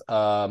with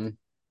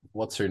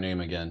what's her name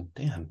again?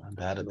 Damn, I'm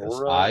bad at this.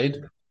 Nora. Ide?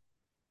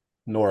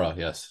 Nora,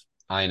 yes.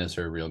 Ayn is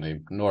her real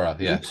name. Nora,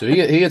 yeah. So he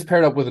gets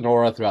paired up with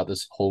Nora throughout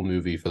this whole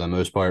movie for the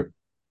most part.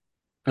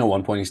 At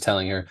one point, he's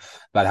telling her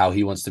about how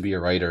he wants to be a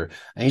writer,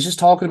 and he's just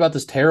talking about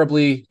this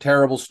terribly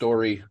terrible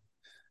story,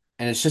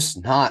 and it's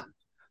just not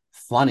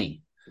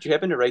funny. Did you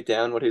happen to write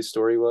down what his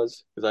story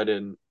was? Because I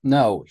didn't.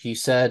 No, he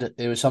said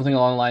it was something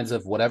along the lines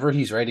of whatever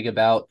he's writing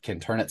about can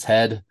turn its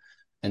head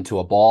into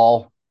a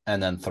ball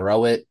and then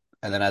throw it,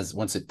 and then as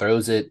once it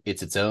throws it,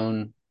 it's its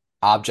own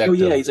Oh object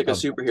yeah, of he's like a of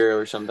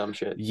superhero or some dumb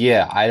shit.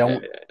 yeah. I Yeah,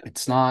 don't. yeah,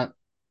 It's not,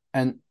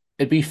 and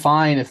it'd be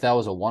fine if that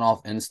was a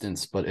one-off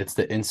instance, but it's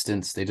the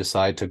instance they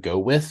decide to go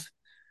with.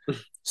 yeah.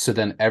 So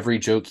then every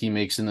joke he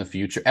makes in the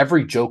future,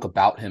 every joke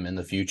about him in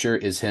the future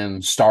is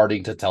him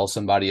starting to tell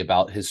somebody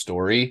about his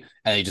story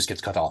and he just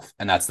gets cut off.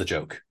 And that's the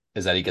joke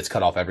is that he gets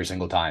cut off every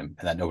single time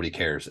and that nobody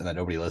cares and that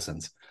nobody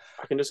listens.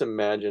 I can just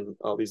imagine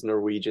all these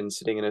Norwegians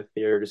sitting in a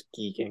theater just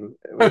geeking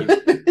when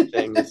he's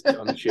saying this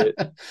dumb shit.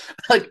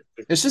 Like,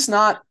 it's just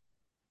not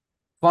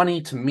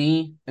funny to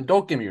me. And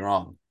don't get me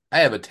wrong, I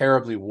have a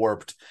terribly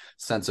warped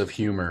sense of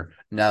humor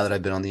now that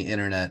I've been on the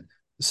internet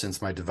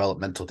since my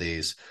developmental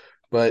days.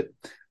 But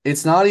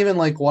it's not even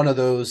like one of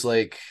those,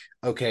 like,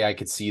 okay, I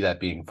could see that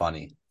being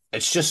funny.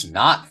 It's just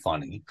not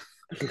funny.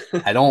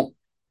 I don't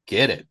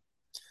get it.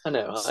 I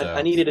know. I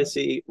So, needed to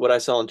see what I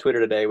saw on Twitter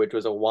today, which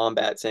was a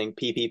wombat saying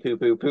pee pee poo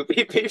poo poo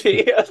pee pee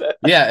pee.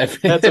 yeah, if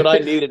That's what I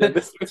needed in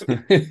this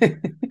movie.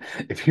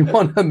 if you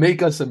want to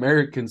make us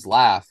Americans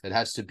laugh, it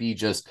has to be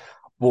just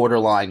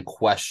borderline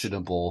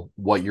questionable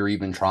what you're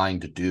even trying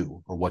to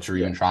do or what you're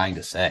Yeah. even trying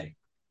to say.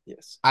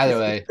 Yes. Either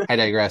way, I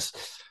digress.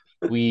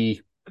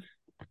 We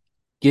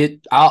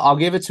I'll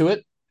give it to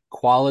it.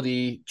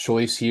 Quality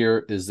choice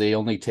here is they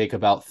only take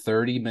about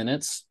 30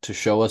 minutes to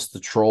show us the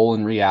troll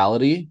in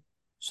reality.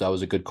 So that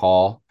was a good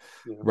call.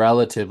 Yeah.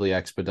 relatively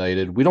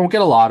expedited. We don't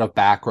get a lot of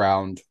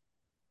background.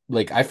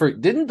 Like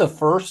didn't the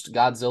first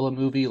Godzilla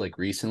movie like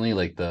recently,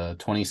 like the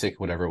 26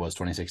 whatever it was,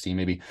 2016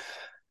 maybe,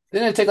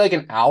 didn't it take like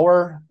an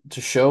hour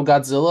to show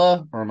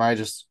Godzilla? Or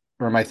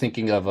am I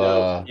thinking of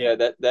No, yeah,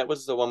 that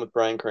was the one with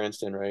Bryan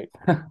Cranston, right?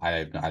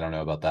 I don't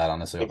know about that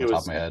honestly I off think the it top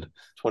of was my head.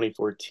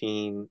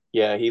 2014.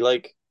 Yeah, he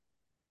like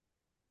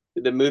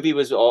the movie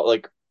was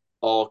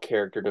all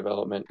character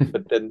development,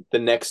 but then the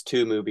next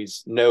two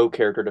movies, no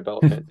character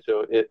development.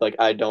 So it like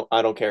I don't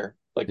care.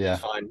 Like Yeah.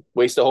 fine.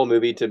 Waste the whole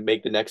movie to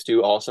make the next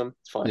two awesome.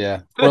 It's fine.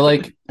 Yeah. Or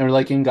like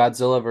in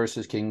Godzilla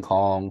versus King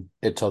Kong,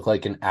 it took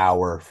like an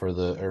hour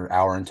or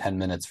hour and 10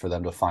 minutes for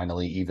them to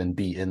finally even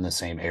be in the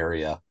same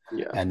area.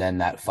 Yeah. And then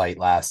that fight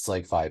lasts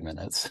like 5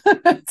 minutes.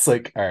 It's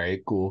like, all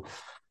right, cool.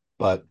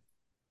 But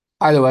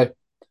either way,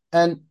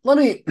 and let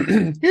me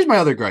here's my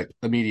other gripe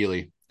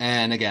immediately.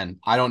 And again,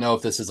 I don't know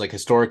if this is like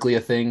historically a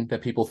thing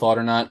that people thought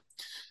or not.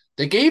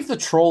 They gave the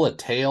troll a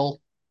tail,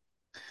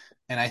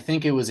 and I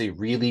think it was a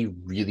really,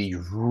 really,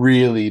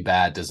 really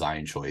bad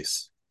design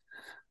choice.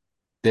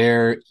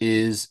 There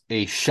is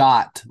a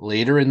shot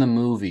later in the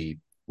movie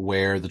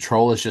where the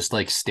troll is just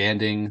like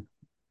standing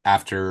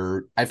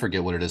after, I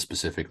forget what it is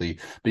specifically,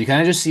 but you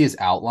kind of just see his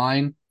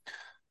outline.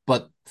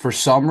 But for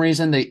some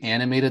reason, they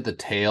animated the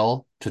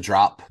tail to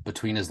drop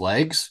between his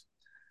legs.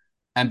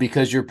 And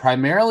because you're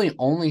primarily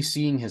only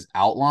seeing his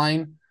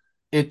outline,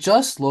 it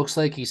just looks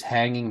like he's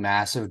hanging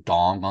massive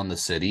dong on the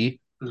city.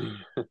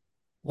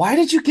 Why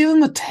did you give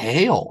him a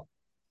tail?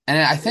 And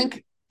I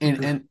think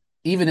and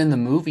even in the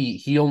movie,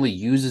 he only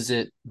uses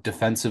it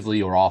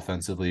defensively or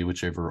offensively,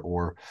 whichever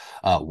or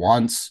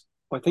once.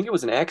 Well, I think it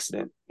was an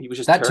accident. He was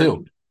just That too.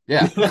 turning.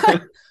 Yeah.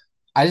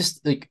 I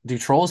just like, do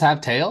trolls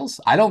have tails?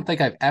 I don't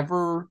think I've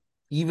ever,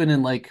 even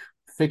in like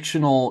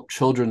fictional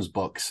children's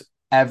books,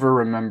 ever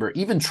remember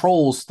even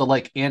Trolls, the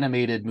like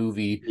animated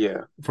movie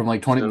Yeah. from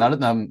like 20, none So of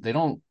them, they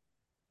don't,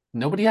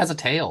 nobody has a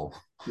tail.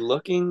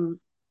 looking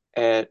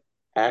at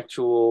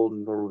actual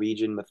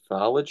Norwegian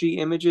mythology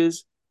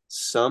images,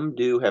 some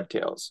do have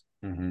tails.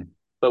 Mm-hmm.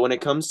 But when it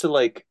comes to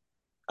like,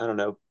 I don't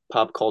know,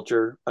 pop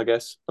culture, I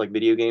guess, like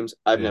video games,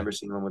 I've Yeah, never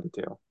seen one with a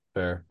tail.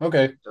 fair.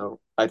 Okay. So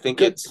I think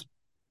Good. it's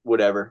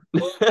whatever.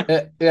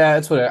 Yeah,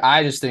 that's what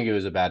I just think it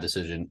was a bad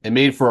decision. It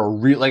made for a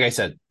real, like I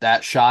said,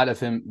 that shot of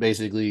him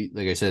basically,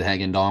 like I said,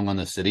 hanging dong on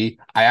the city.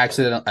 I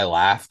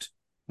laughed,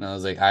 and I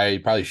was like, I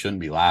probably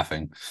shouldn't be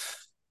laughing,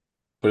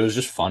 but it was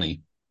just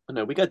funny.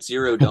 No, we got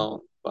Zero Dawn,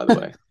 by the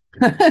way.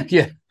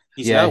 Yeah,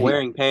 He's yeah. not He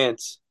wearing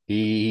pants.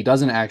 he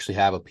doesn't actually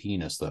have a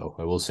penis, though.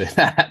 I will say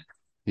that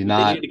he's They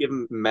needed not to give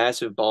him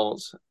massive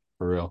balls.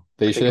 for real.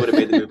 I They think it would have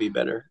made the should movie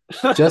better.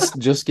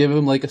 just give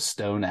him like a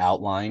stone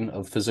outline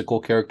of physical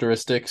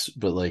characteristics,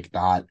 but like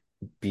not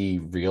be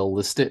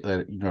realistic.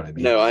 You know what I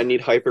mean? No, I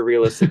need hyper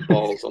realistic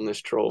balls on this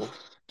troll.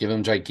 Give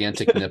him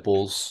gigantic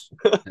nipples,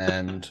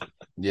 and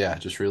yeah,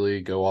 just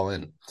really go all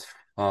in.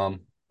 But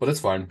it's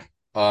fine.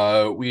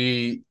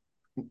 We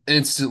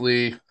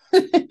instantly,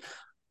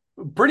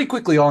 pretty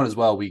quickly on as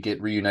well, we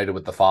get reunited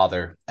with the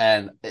father,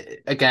 and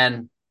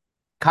again,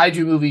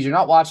 kaiju movies. You're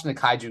not watching a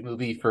kaiju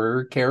movie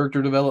for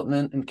character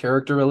development and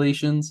character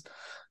relations,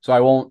 so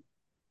I won't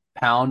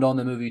pound on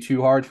the movie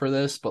too hard for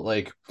this. But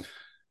like,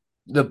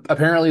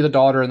 apparently the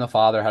daughter and the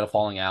father had a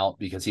falling out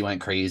because he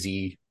went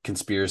crazy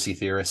conspiracy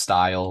theorist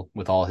style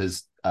with all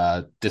his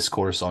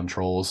discourse on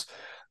trolls,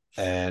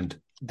 and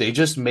they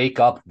just make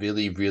up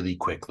really really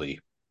quickly.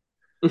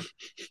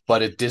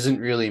 But it doesn't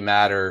really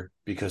matter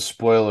because,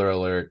 spoiler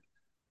alert,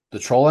 the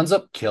troll ends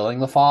up killing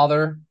the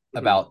father Mhm.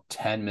 about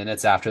 10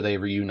 minutes after they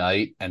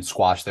reunite and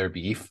squash their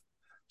beef.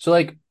 So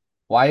like,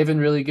 why even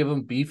really give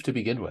them beef to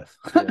begin with?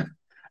 Yeah.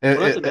 Well,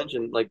 not to it,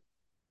 mention, like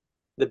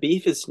the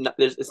beef is not.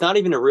 It's not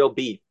even a real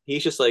beef.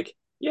 He's just like,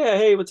 yeah,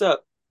 hey, what's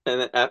up?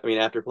 And then, I mean,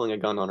 after pulling a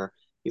gun on her,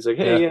 he's like,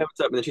 hey, yeah. yeah, what's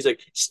up? And then she's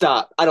like,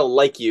 stop, I don't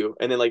like you.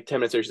 And then like 10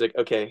 minutes later, she's like,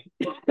 okay,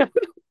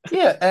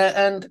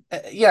 Yeah,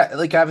 yeah,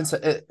 like Gavin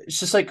said, it's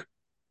just like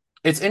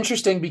it's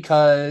interesting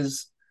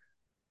because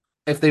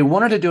if they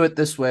wanted to do it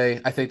this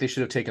way, I think they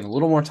should have taken a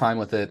little more time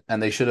with it,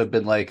 and they should have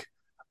been like,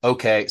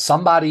 okay,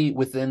 somebody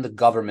within the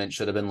government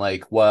should have been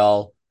like,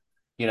 well,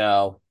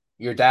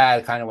 your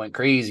dad kind of went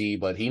crazy,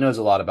 but he knows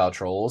a lot about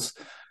trolls.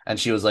 And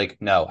she was like,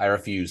 no, I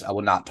refuse. I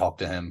will not talk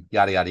to him,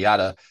 yada, yada,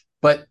 yada.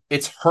 But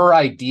it's her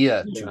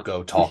idea to yeah,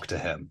 go talk to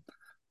him.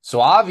 So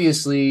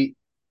obviously,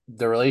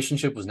 the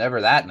relationship was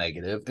never that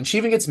negative. And she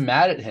even gets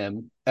mad at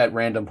him at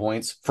random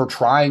points for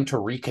trying to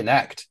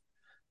reconnect.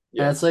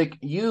 And yeah. it's like,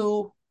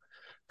 you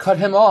cut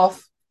him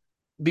off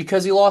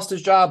because he lost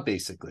his job,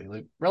 basically.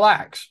 Like,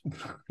 relax. And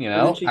then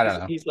I don't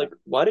know. he's like,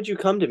 why did you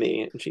come to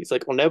me? And she's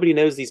like, well, nobody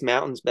knows these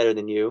mountains better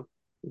than you.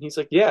 And he's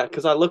like, yeah,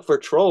 because I look for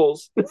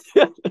trolls.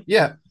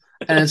 Yeah.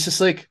 And it's just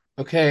like,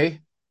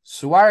 okay,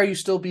 so why are you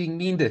still being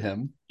mean to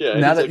him Yeah,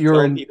 and now he's that like you're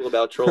telling in? people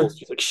about trolls.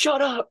 She's like,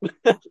 shut up.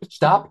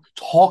 Stop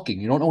talking.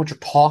 You don't know what you're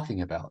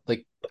talking about.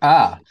 Like,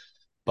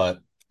 but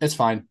it's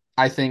fine.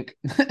 I think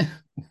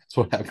it's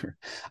whatever.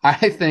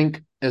 I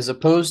think as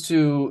opposed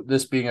to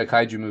this being a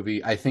kaiju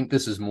movie, I think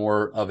this is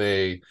more of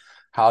a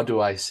how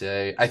do I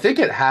say? I think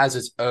it has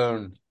its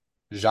own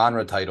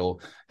genre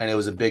title, and it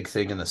was a big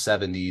thing in the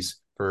 70s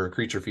for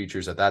creature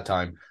features at that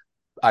time.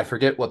 I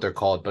forget what they're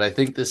called, but I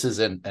think this is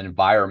an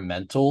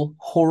environmental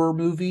horror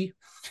movie.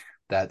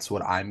 That's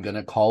what I'm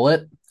gonna call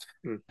it,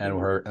 and Mhm.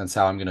 we're that's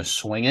how I'm gonna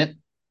swing it.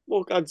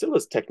 Well,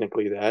 Godzilla's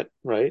technically that,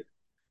 right?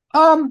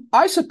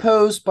 I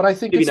suppose, but I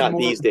think Maybe it's not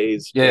more, these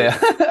days, but yeah,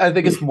 I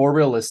think it's more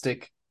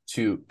realistic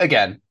to,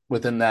 again,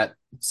 within that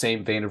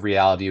same vein of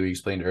reality we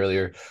explained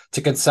earlier,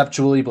 to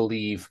conceptually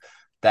believe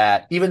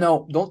that even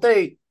though, don't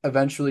they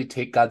eventually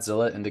take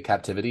Godzilla into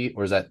captivity,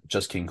 or is that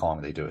just King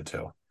Kong they do it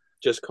too?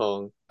 just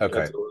Kong, Okay,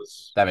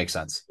 Godzilla's that makes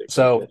sense. big dumb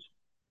So fish.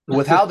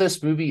 with how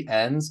this movie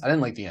ends, I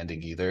didn't like the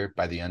ending either.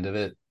 By the end of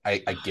it, I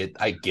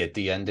get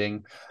the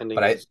ending, Ending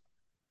but I was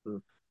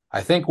mm,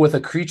 I think with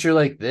a creature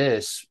like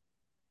this,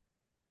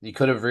 you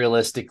could have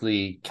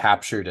realistically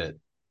captured it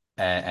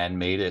and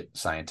made it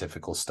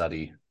scientific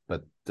study.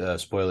 But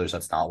spoilers,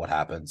 that's not what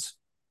happens.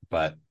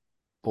 But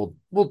we'll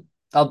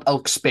I'll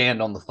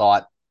expand on the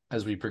thought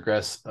as we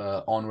progress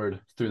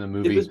onward through the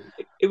it was movie.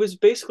 it was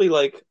basically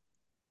like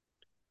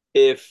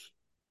if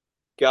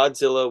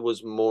Godzilla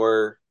was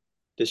more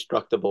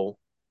destructible,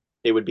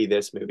 it would be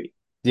this movie.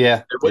 Yeah, yeah.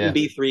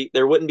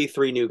 There wouldn't be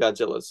three new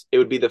Godzillas. It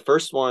would be the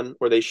first one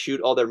where they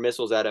shoot all their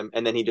missiles at him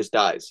and then he just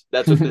dies.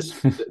 That's what this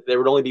there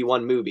would only be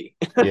one movie.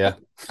 Yeah.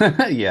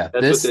 Yeah.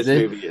 That's what this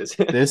movie is.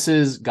 This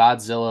is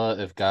Godzilla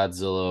if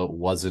Godzilla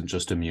wasn't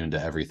just immune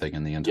to everything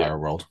in the Yeah, entire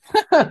world.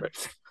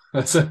 right.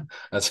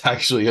 That's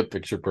actually a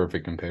picture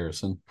perfect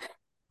comparison.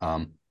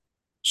 Um,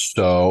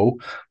 so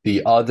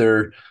the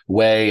other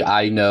way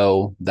I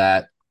know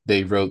that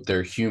they wrote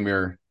their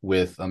humor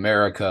with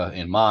America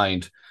in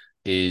mind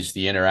is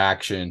the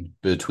interaction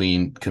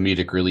between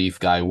comedic relief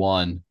guy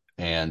one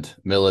and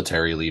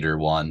military leader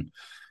one.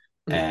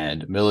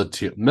 And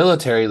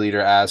military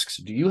leader asks,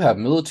 "Do you have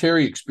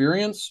military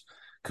experience?"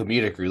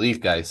 Comedic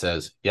relief guy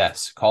says,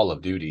 "Yes, Call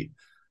of Duty."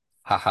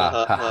 Ha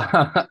ha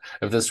ha ha.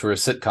 If this were a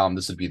sitcom,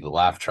 this would be the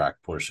laugh track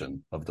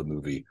portion of the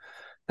movie.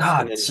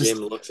 God, And it's then just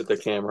Jim looks at the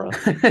camera.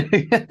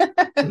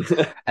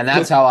 and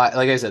that's how I,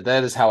 like I said,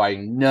 that is how I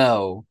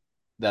know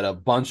that a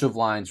bunch of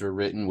lines were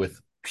written with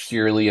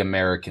purely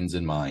Americans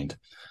in mind.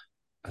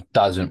 It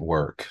doesn't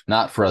work.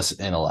 Not for us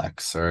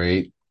intellects, all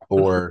right?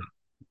 Or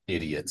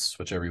idiots,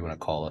 whichever you want to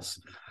call us.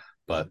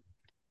 But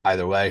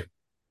either way,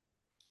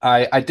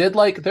 I did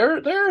like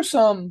there are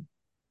some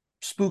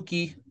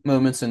spooky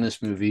moments in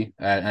this movie,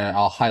 and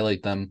I'll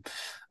highlight them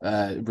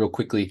real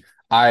quickly.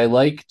 I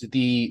liked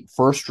the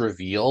first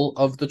reveal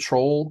of the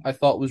troll. I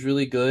thought was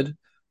really good.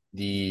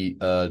 The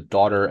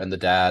daughter and the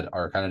dad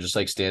are kind of just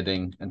like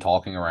standing and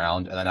talking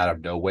around, and then out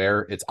of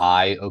nowhere, its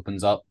eye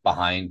opens up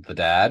behind the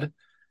dad,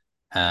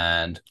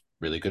 and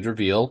really good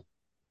reveal.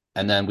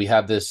 And then we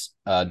have this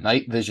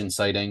night vision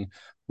sighting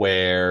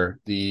where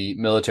the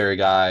military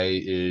guy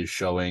is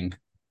showing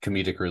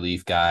comedic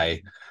relief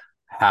guy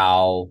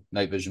how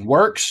night vision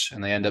works,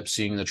 and they end up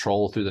seeing the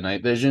troll through the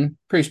night vision.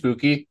 Pretty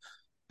spooky.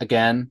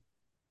 Again,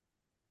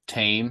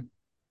 tame.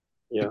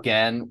 Yeah,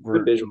 Again, good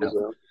we're visuals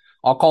though.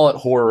 I'll call it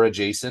horror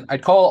adjacent.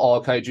 I'd call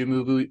all kaiju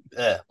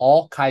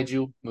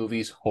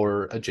movies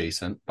horror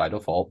adjacent by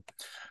default,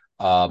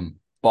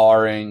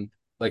 barring,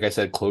 like I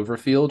said,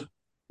 Cloverfield,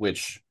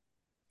 which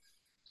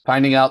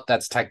finding out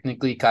that's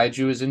technically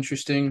kaiju is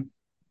interesting,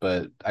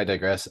 but I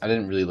digress. I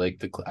didn't really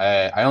like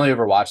I only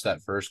ever watched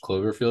that first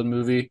Cloverfield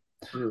movie.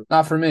 Mhm.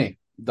 Not for me.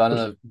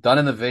 Done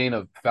in the vein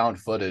of found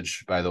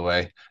footage, by the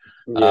way.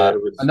 Yeah,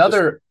 it was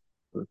just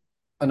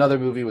Another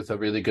movie with a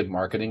really good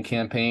marketing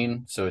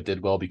campaign, so it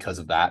did well because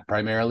of that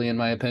primarily, in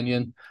my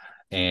opinion.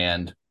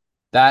 And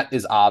that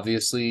is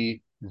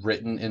obviously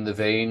written in the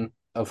vein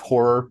of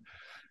horror,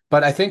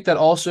 but I think that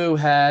also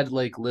had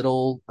like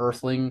little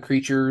earthling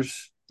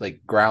creatures,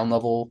 like ground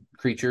level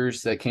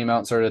creatures that came out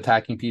and started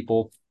attacking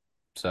people.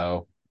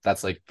 So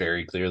that's like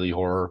very clearly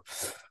horror.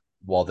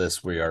 While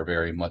this, we are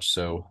very much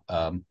so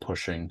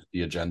pushing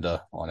the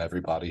agenda on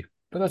everybody,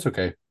 but that's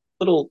okay.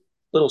 little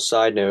little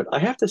side note. I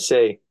have to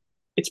say,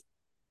 it's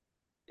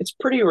it's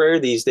pretty rare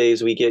these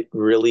days we get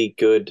really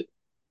good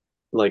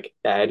like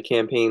ad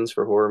campaigns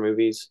for horror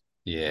movies.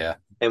 Yeah.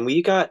 And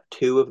we got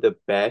two of the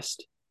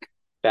best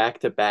back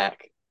to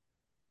back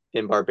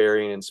in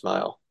Barbarian and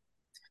Smile.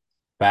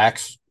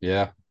 Facts.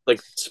 Yeah.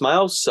 Like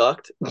Smile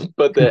sucked,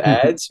 but the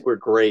ads were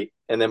great.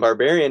 And then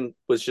Barbarian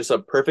was just a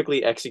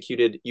perfectly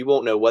executed. You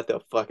won't know what the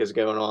fuck is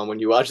going on when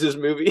you watch this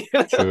movie.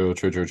 True,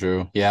 true, true,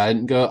 true. Yeah, I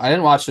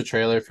didn't watch the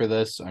trailer for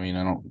this. I mean,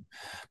 I don't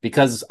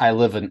because I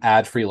live an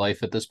ad-free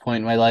life at this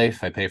point in my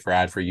life. I pay for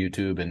ad-free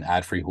YouTube and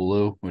ad-free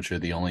Hulu, which are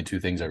the only two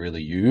things I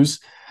really use.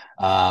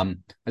 I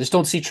just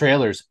don't see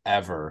trailers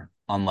ever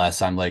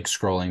unless I'm like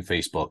scrolling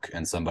Facebook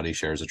and somebody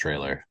shares a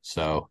trailer.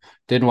 So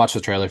didn't watch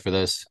the trailer for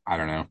this. I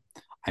don't know.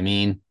 I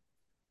mean,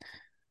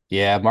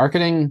 yeah,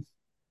 marketing,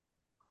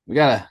 we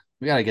gotta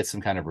get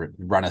some kind of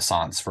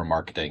renaissance for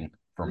marketing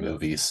for Yeah.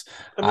 movies.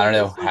 I I mean, don't know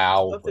because like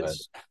how, stuff but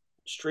that's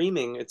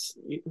streaming, I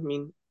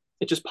mean,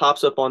 it just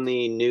pops up on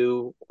the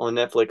new on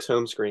Netflix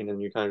home screen,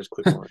 and you kind of just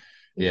click on it.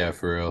 Yeah,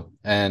 for real.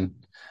 And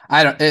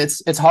I don't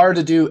it's hard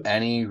to do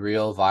any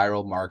real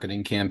viral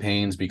marketing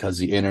campaigns because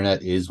the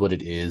internet is what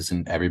it is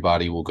and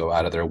everybody will go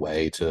out of their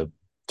way to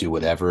do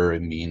whatever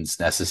it means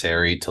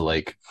necessary to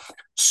like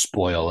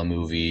spoil a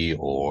movie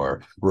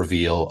or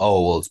reveal,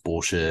 oh, well, it's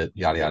bullshit,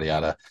 yada yada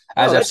yada.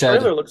 As No, I've that said,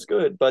 trailer looks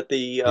good, but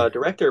the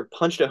director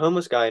punched a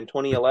homeless guy in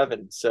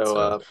 2011, so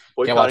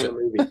so can't watch boycotting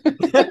the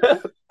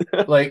it.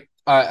 movie. Like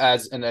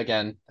as and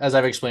again, as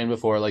I've explained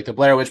before, like the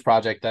Blair Witch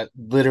Project, that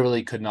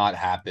literally could not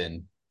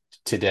happen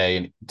today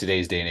in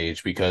today's day and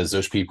age because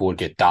those people would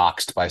get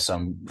doxxed by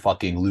some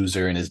fucking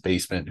loser in his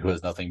basement who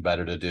has nothing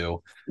better to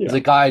do. It's Yeah.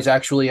 like, guys,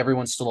 actually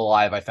everyone's still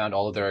alive. I found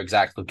all of their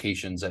exact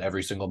locations at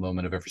every single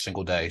moment of every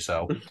single day.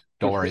 So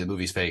don't worry, the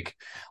movie's fake.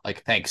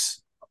 Like,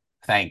 thanks.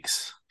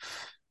 Thanks.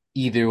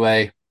 Either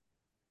way.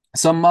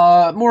 Some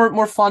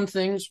more fun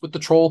things with the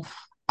troll.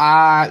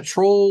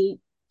 Troll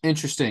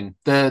interesting.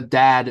 The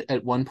dad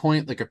at one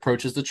point like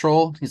approaches the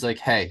troll. He's like,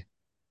 "Hey,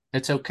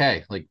 it's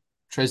okay." Like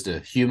tries to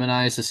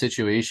humanize the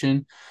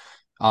situation.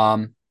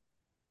 Um,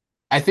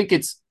 I think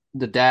it's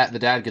the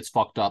dad gets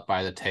fucked up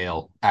by the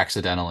tail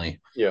accidentally,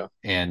 Yeah.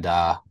 and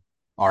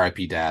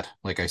R.I.P. Dad.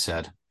 Like I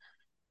said,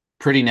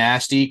 pretty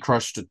nasty.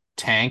 Crushed a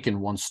tank in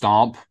one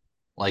stomp,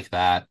 like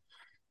that.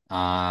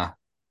 Uh,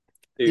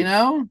 you Dude,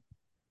 know,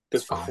 the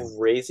it's fine.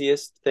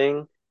 craziest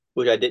thing,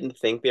 which I didn't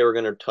think they were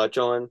going to touch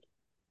on,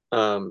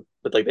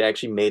 but like they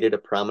actually made it a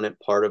prominent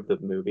part of the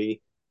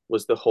movie,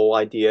 was the whole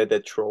idea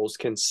that trolls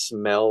can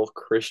smell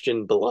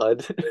Christian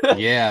blood.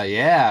 Yeah,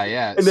 yeah,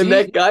 yeah. And then See,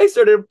 that guy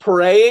started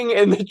praying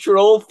and the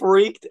troll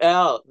freaked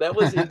out. That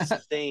was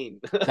insane.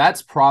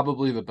 that's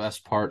probably the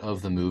best part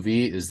of the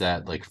movie is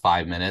that like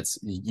 5 minutes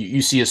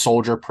you see a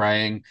soldier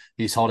praying,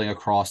 he's holding a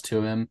cross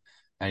to him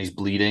and he's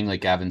bleeding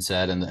like Gavin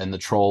said, and the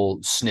troll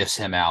sniffs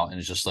him out and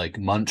is just like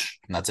munch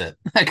and that's it.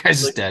 That guy's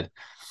just Like dead.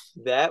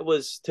 that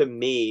was to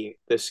me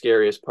the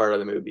scariest part of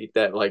the movie.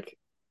 That like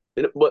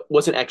it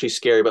wasn't actually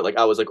scary, but like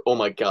I was like, oh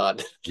my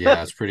God.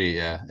 Yeah, it's pretty,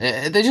 yeah.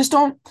 They just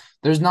don't,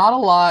 there's not a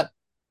lot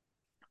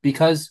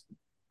because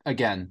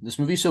again, this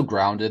movie's so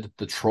grounded.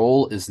 The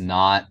troll is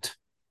not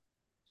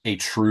a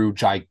true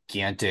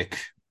gigantic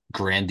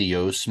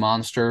grandiose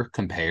monster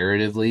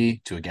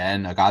comparatively to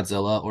again a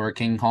Godzilla or a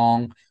King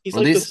Kong. He's Or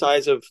at like the least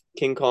size of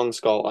King Kong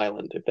Skull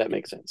Island, if that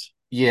makes sense.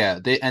 yeah,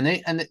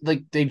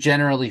 like they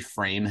generally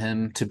frame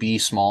him to be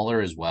smaller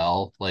as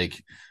well.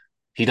 Like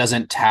he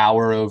doesn't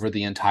tower over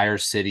the entire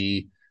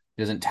city.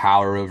 He doesn't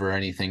tower over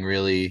anything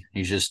really.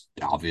 He's just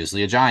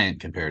obviously a giant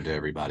compared to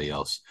everybody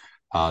else.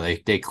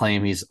 They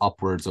claim he's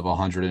upwards of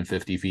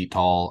 150 feet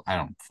tall. I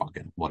don't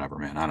fucking whatever,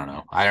 man. I don't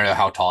know. I don't know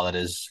how tall that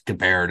is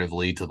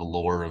comparatively to the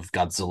lore of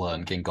Godzilla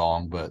and King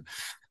Kong, but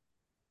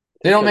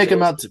they don't make him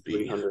Godzilla's out like to be.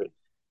 300.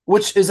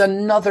 Which is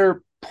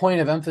another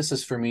point of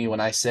emphasis for me when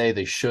I say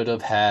they should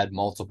have had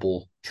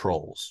multiple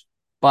trolls.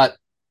 But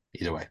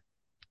either way,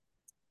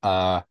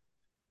 uh,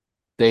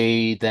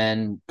 they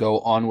then go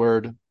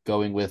onward,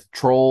 going with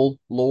troll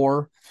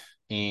lore.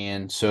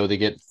 And so they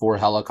get 4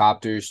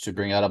 helicopters to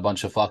bring out a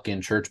bunch of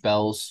fucking church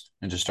bells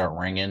and just start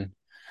ringing.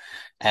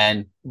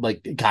 And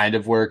like it kind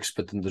of works,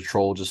 but then the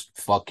troll just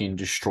fucking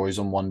destroys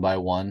them one by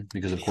one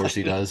because of course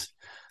he does.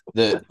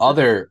 The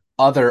other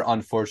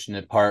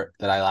unfortunate part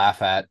that I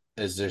laugh at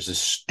is there's this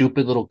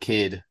stupid little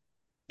kid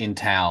in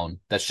town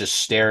that's just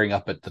staring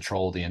up at the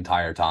troll the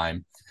entire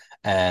time.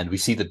 And we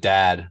see the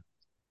dad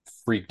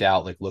freaked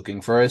out, like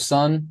looking for his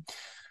son.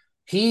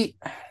 He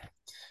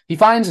he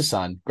finds his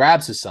son,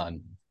 grabs his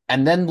son,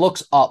 and then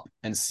looks up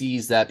and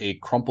sees that a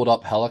crumpled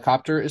up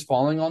helicopter is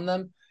falling on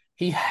them.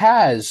 He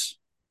has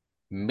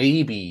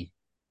maybe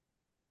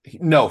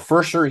no,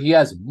 for sure he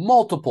has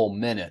multiple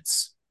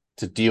minutes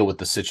to deal with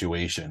the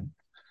situation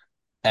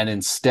and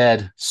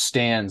instead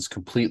stands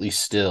completely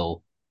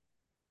still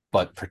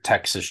but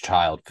protects his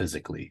child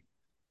physically.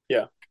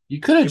 Yeah. You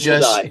could have You will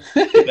just die.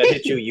 If that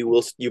hits you,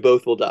 you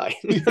both will die.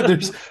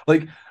 there's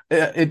like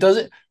it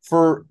doesn't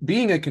for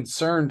being a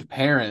concerned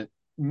parent.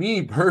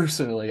 Me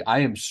personally, I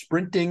am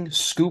sprinting,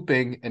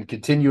 scooping, and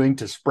continuing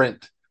to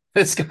sprint.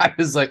 This guy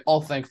is like,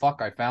 "Oh, thank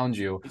fuck, I found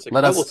you. He's like,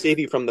 Let I will us save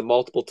you from the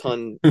multiple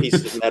ton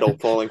pieces of metal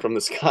falling from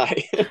the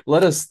sky.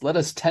 let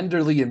us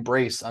tenderly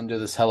embrace under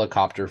this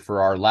helicopter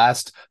for our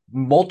last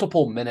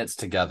multiple minutes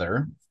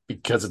together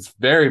because it's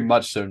very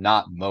much so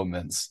not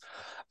moments."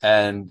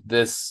 And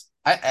this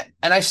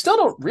and I still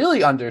don't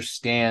really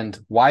understand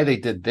why they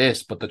did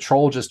this, but the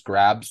troll just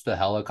grabs the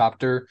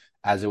helicopter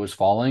as it was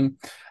falling.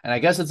 And I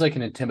guess it's like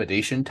an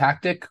intimidation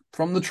tactic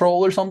from the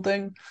troll or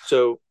something.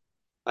 So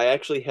I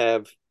actually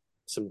have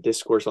some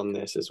discourse on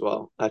this as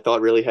well. I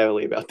thought really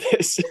heavily about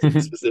this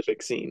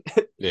specific scene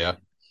Yeah.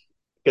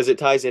 because it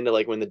ties into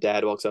like when the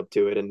dad walks up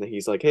to it and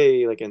he's like,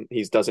 "Hey," like, and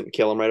he doesn't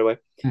kill him right away.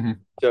 Mhm.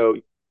 So,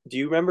 do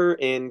you remember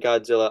in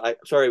Godzilla?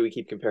 Sorry, we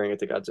keep comparing it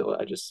to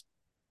Godzilla.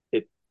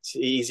 It's the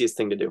easiest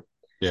thing to do.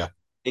 Yeah.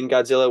 In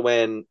Godzilla,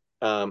 when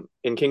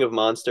in King of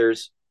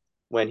Monsters,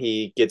 when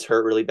he gets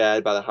hurt really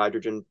bad by the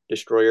hydrogen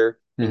destroyer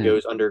and Mhm.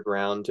 goes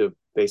underground to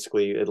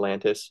basically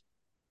Atlantis,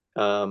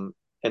 and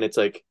it's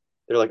like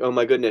they're like, oh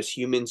my goodness,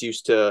 humans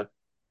used to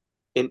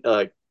in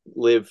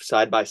live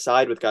side by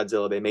side with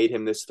Godzilla. They made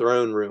him this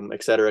throne room,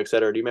 et cetera, et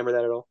cetera. Do you remember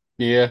that at all?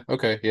 Yeah.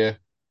 Okay. Yeah.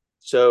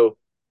 So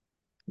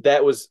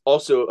that was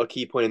also a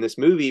key point in this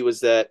movie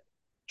was that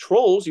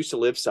trolls used to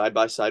live side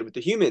by side with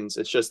the humans.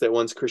 It's just that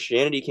once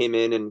Christianity came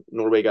in and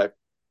Norway got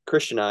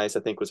Christianized,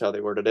 I think was how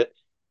they worded it.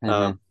 Hmm.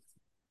 Um,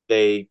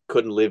 they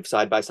couldn't live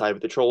side by side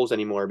with the trolls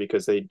anymore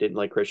because they didn't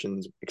like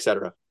Christians,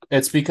 etc.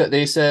 It's because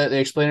they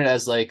explain it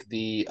as like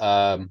the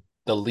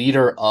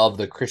leader of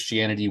the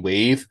Christianity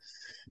wave.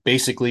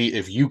 Basically,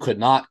 if you could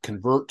not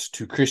convert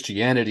to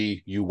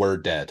Christianity, you were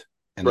dead.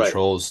 And the Right,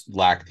 trolls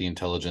lacked the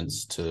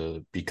intelligence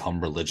to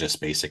become religious,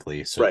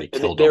 basically. So they right,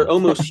 and killed they're them.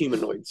 almost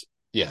humanoids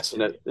Yes.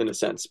 in a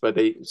sense, but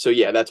they so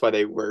yeah, that's why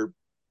they were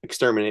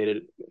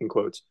exterminated in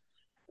quotes.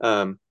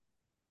 Um,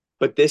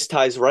 but this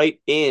ties right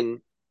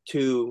in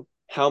to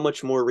how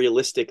much more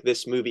realistic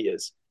this movie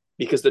is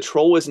because the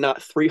troll is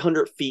not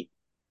 300 feet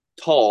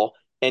tall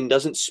and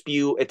doesn't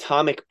spew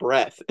atomic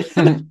breath.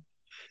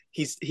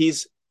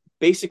 He's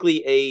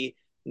basically a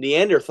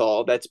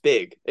Neanderthal that's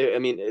big. I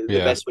mean, the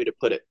Yeah. best way to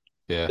put it.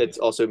 Yeah. That's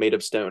also made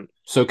of stone.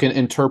 So can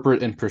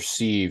interpret and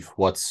perceive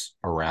what's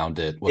around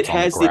it, It what's on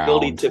the has the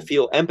ability ground. to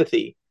feel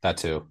empathy, That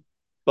too.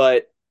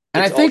 but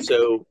And I it's think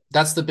also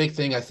that's the big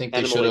thing I think they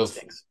animal should have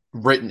instincts.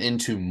 written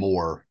into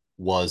more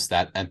was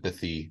that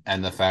empathy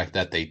and the fact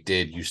that they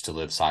did used to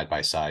live side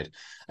by side.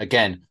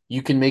 Again,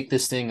 you can make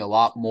this thing a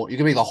lot more, you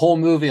can make the whole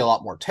movie a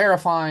lot more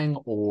terrifying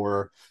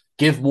or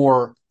give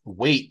more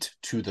weight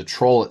to the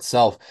troll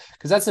itself.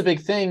 Because that's the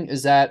big thing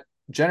is that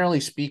generally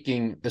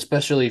speaking,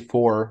 especially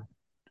for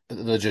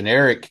the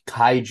generic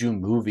kaiju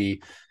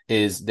movie,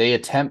 is they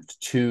attempt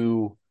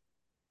to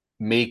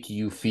make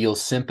you feel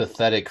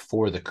sympathetic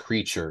for the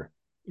creature.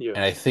 Yeah,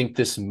 And I think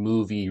this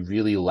movie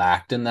really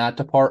lacked in that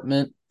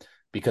department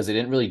because they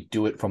didn't really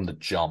do it from the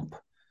jump.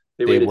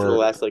 they They waited till the were,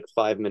 last like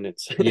 5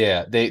 minutes.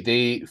 yeah,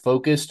 they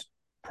focused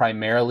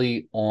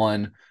primarily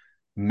on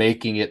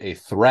making it a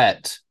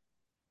threat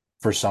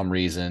for some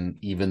reason,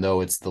 even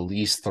though it's the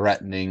least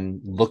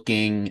threatening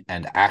looking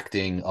and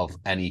acting of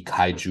any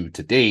kaiju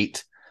to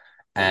date,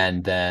 Right.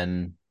 and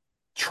then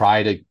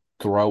try to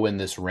throw in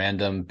this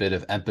random bit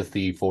of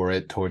empathy for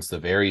it towards the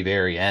very,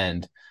 very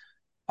end.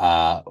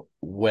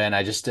 When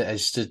I just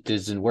it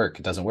doesn't work.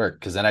 It doesn't work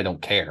because then I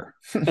don't care.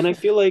 And I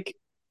feel like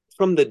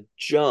from the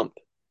jump,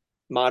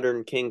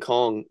 modern King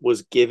Kong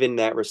was given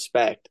that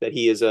respect that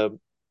he is a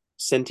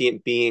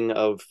sentient being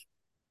of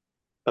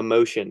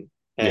emotion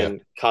Yeah.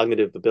 and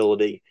cognitive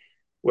ability.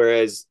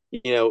 Whereas,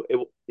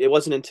 it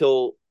wasn't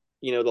until,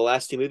 the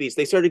last two movies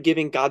they started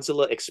giving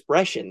Godzilla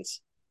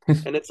expressions.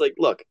 And it's like,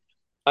 look,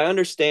 I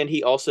understand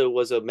he also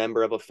was a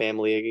member of a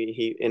family.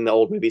 He in the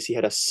old movies he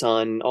had a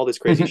son, all this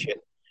crazy shit.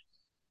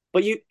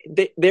 But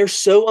they're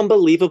so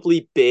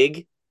unbelievably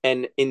big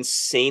and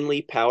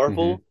insanely Hmm.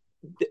 powerful.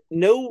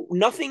 No,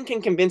 nothing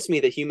can convince me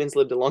that humans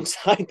lived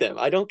alongside them.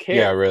 I don't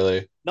Yeah, care.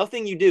 really.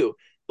 Nothing you do.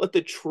 But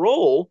the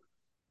troll,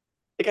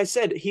 like I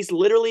said, he's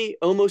literally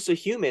almost a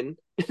human.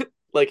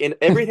 Like in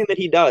everything that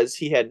he does,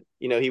 he had,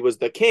 he was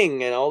the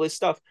king and all this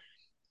stuff.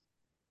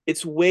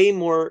 It's way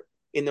more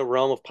in the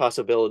realm of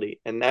possibility,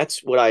 and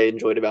that's what I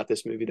enjoyed about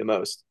this movie the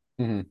most.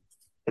 Hmm.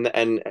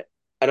 And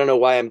I don't know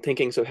why I'm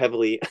thinking so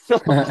heavily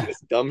on this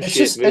dumb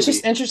shit It's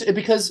just movie. interesting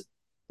because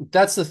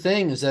that's the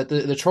thing is that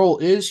the troll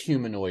is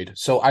humanoid.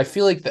 So I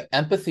feel like the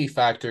empathy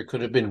factor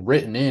could have been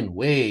written in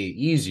way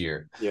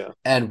easier. Yeah,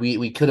 And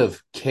we could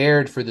have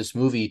cared for this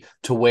movie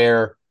to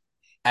where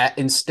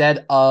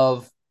instead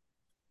of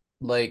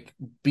like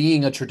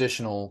being a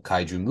traditional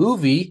kaiju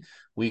movie,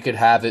 we could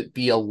have it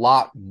be a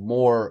lot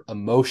more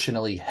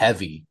emotionally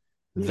heavy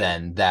yeah,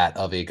 than that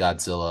of a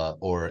Godzilla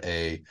or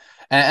a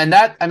and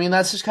that I mean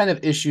that's just kind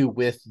of issue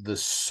with the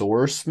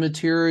source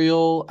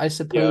material, I yeah.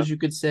 suppose you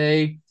could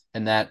say,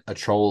 and that a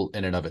troll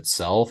in and of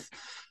itself.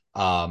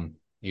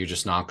 You're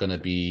just not gonna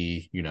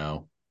be,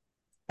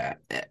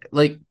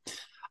 like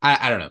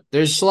I don't know.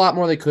 There's just a lot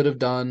more they could have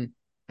done.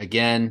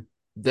 Again,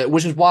 that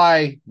which is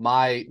why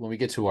my when we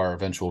get to our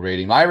eventual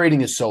rating, my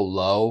rating is so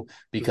low Mhm.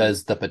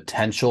 because the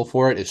potential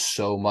for it is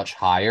so much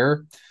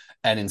higher.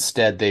 And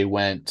instead they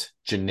went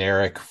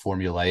generic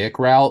formulaic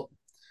route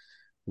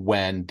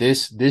when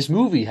this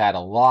movie had a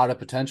lot of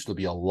potential to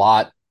be a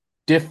lot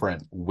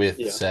different with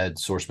Yeah. said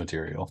source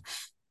material.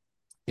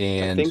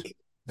 I And think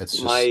it's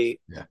just my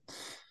yeah.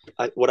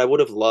 what I would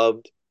have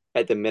loved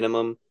at the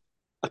minimum,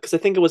 because I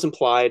think it was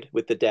implied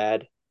with the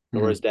dad,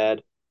 Nora's Mhm.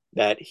 dad,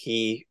 that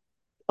he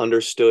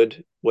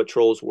understood what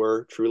trolls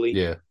were truly.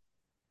 Yeah.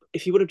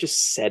 If he would have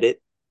just said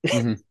it,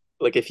 Hmm.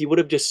 like if he would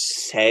have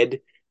just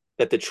said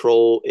that the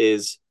troll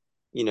is,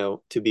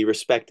 to be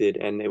respected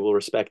and it will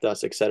respect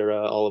us,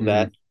 etc., all of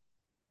that, Hmm.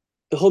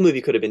 the whole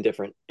movie could have been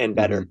different and Hmm.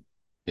 better.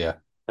 Yeah.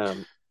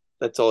 Um,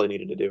 that's all I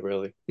needed to do,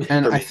 really,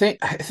 And for I me. think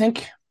I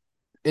think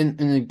in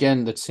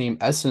again the same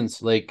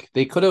essence, like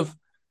they could have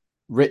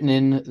written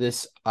in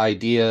this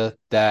idea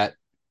that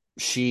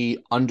she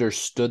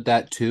understood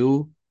that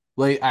too,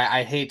 like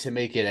I hate to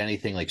make it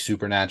anything like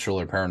supernatural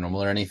or paranormal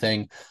or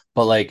anything,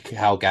 but like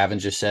how Gavin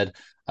just said,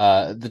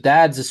 the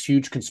dad's this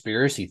huge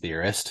conspiracy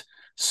theorist.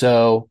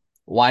 So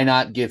why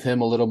not give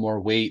him a little more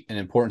weight and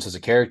importance as a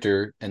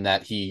character, and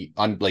that he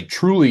like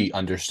truly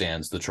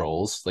understands the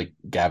trolls, like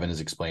Gavin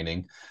is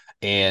explaining,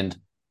 and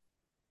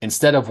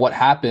instead of what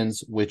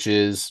happens, which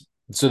is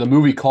so the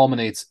movie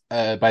culminates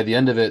by the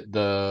end of it,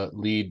 the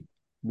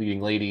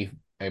leading lady,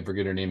 I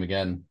forget her name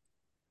again,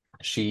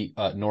 she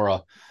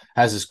Nora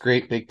has this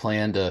great big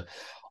plan to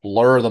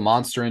lure the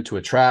monster into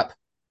a trap.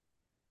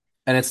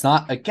 And it's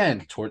not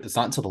it's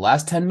not until the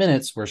last 10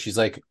 minutes where she's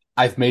like,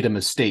 I've made a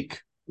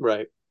mistake.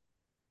 Right.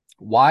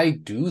 Why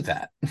do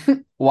that?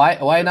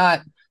 Why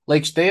not,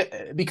 like,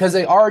 they, because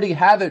they already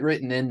have it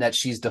written in that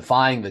she's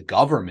defying the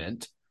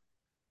government.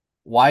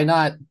 Why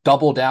not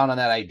double down on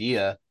that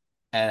idea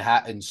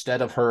and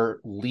instead of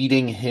her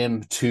leading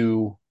him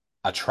to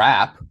a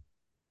trap,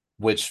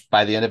 which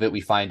by the end of it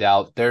we find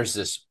out there's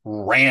this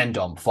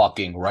random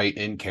fucking right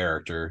in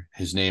character.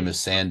 His name is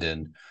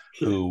Sandin,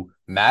 Yeah.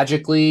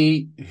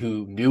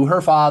 who knew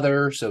her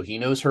father, so he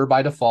knows her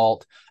by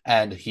default,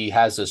 and he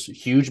has this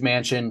huge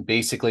mansion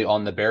basically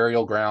on the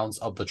burial grounds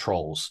of the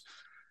trolls.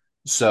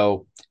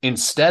 So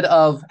instead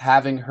of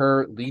having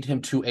her lead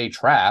him to a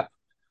trap,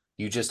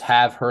 you just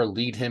have her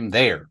lead him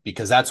there,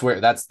 because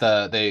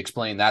they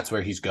explain that's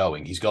where he's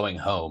going. He's going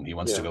home. He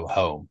wants to Yeah. go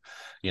home,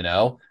 you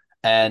know?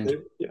 And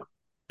Yeah.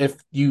 if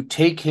you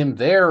take him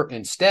there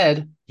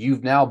instead,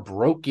 you've now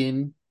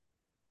broken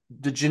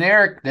the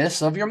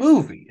genericness of your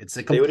movie. It's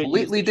a If they would have used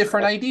completely the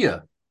different trap,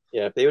 idea.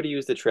 yeah, if they would have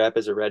used the trap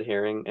as a red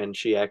herring and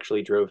she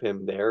actually drove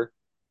him there,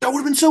 That would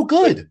have been so way,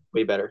 good.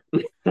 way better.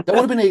 That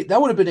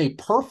would have been a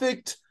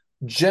perfect,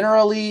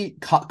 generally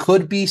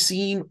could be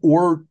seen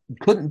or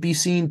couldn't be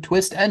seen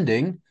twist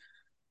ending.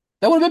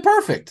 That would have been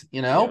perfect,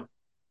 you Yeah. know?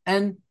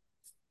 And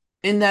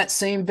in that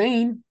same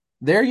vein,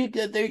 there you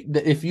get there.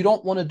 If you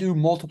don't want to do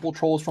multiple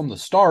trolls from the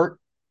start,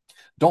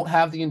 don't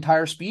have the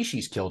entire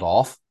species killed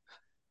off.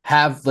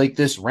 Have like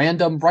this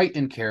random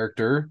write-in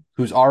character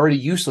who's already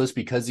useless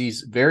because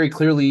he's very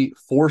clearly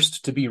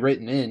forced to be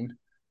written in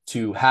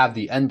to have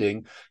the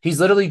ending.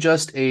 He's literally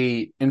just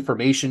a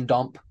information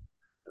dump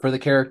for the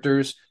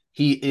characters.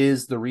 He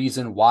is the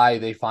reason why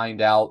they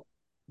find out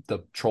the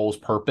troll's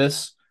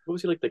purpose. What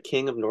was he, like the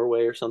king of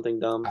Norway or something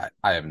dumb?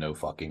 I have no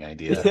fucking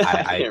idea.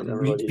 I can't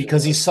remember what he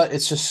Because was.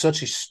 it's just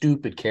such a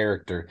stupid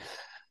character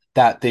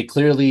that they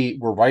clearly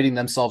were writing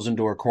themselves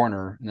into a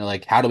corner, and they're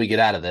like, how do we get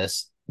out of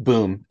this?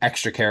 Boom,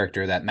 extra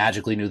character that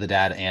magically knew the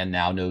dad and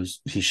now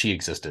knows she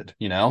existed,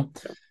 you know?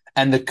 Yeah.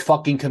 And the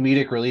fucking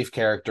comedic relief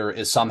character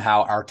is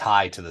somehow our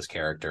tie to this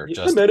character.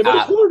 Yeah, I met him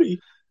at a party.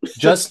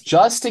 Just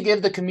to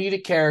give the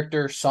comedic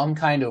character some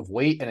kind of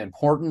weight and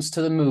importance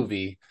to the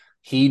movie,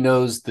 he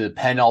knows the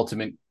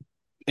penultimate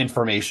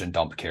information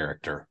dump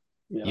character.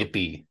 Yeah.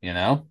 Yippee, you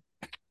know?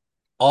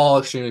 All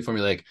extremely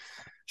formulaic.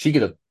 She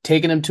could have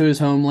taken him to his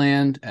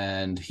homeland,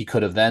 and he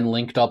could have then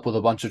linked up with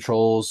a bunch of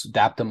trolls,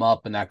 dapped them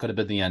up, and that could have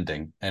been the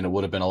ending, and it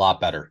would have been a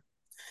lot better.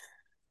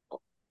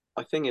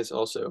 A thing is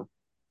also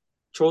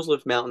trolls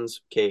live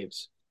mountains,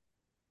 caves.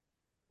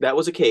 That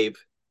was a cave,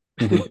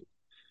 Mhm.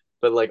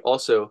 but like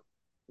also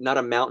not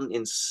a mountain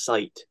in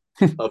sight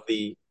of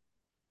the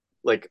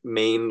like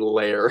main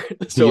layer.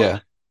 So Yeah,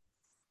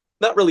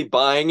 not really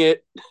buying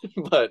it,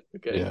 but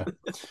okay. yeah.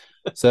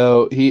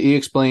 So he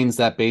explains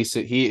that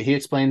he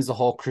explains the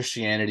whole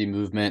Christianity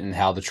movement and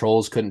how the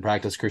trolls couldn't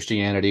practice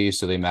Christianity,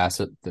 so they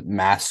the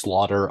mass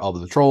slaughter of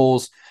the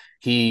trolls.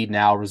 He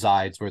now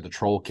resides where the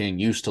Troll King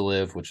used to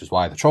live, which is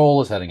why the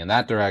troll is heading in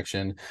that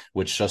direction,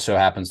 which just so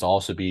happens to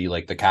also be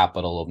like the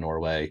capital of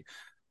Norway.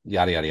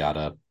 Yada yada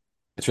yada.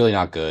 It's really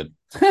not good.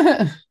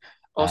 um,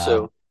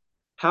 Also,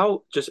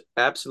 how just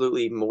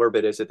absolutely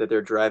morbid is it that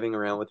they're driving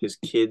around with his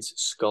kid's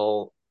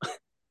skull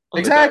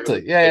on the back of exactly.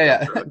 a Yeah, pickup yeah,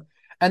 yeah. truck?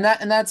 And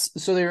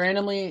that's so they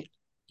randomly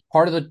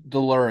part of the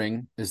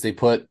luring is they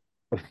put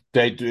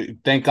they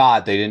thank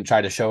God they didn't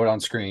try to show it on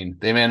screen.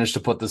 They managed to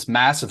put this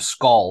massive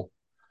skull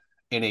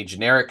in a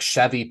generic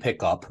Chevy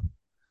pickup,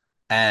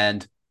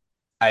 and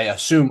I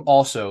assume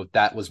also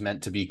that was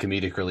meant to be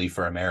comedic relief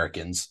for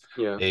Americans.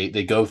 Yeah.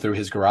 They go through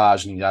his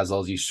garage and he has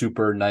all these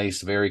super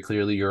nice, very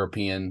clearly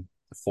European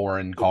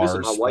foreign Like, this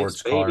is cars, my wife's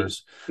sports baby.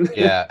 cars.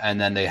 Yeah, and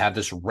then they have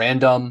this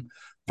random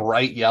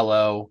bright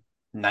yellow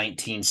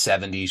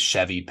 1970s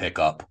Chevy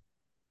pickup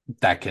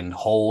that can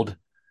hold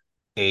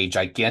a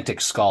gigantic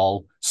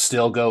skull,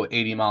 still go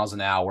 80 miles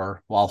an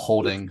hour while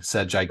holding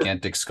said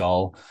gigantic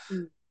skull,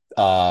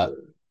 uh,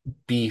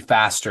 be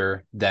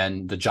faster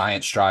than the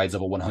giant strides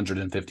of a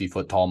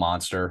 150-foot tall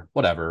monster,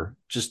 whatever.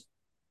 Just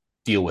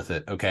deal with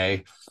it,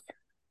 okay?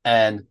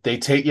 And they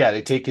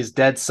take his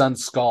dead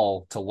son's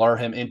skull to lure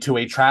him into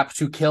a trap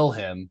to kill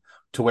him,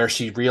 to where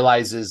she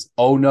realizes,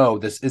 oh no,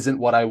 this isn't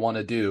what I want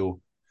to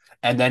do.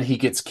 And then he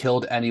gets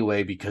killed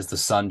anyway because the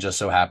sun just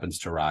so happens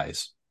to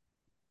rise.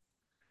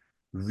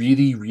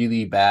 Really,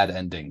 really bad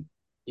ending.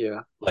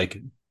 Yeah.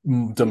 Like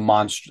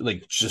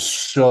like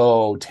just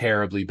so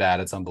terribly bad.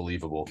 It's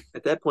unbelievable.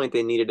 At that point,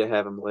 they needed to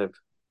have him live.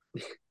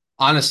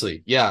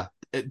 Honestly, yeah.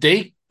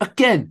 They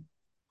Again,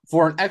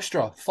 for an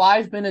extra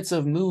 5 minutes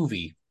of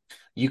movie,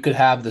 you could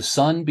have the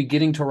sun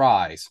beginning to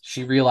rise.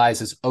 She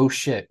realizes, oh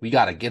shit, we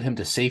got to get him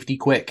to safety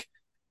quick.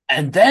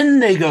 And then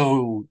they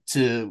go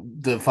to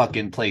the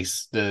fucking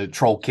place, the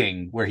Troll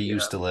King, where he Yeah.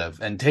 used to live,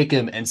 and take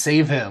him and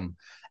save him.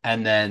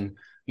 And then,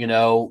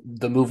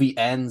 the movie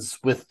ends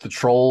with the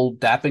troll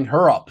dapping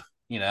her up,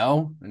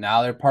 and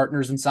now they're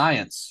partners in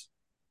science.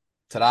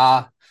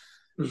 Ta-da.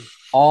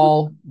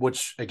 All,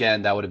 which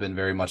again, that would have been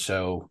very much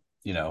so,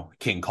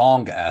 King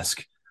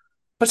Kong-esque.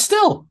 But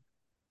still,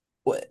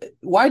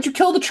 why'd you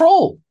kill the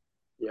troll?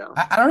 Yeah.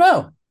 I don't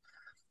know.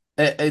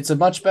 It's a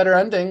much better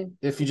ending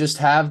if you just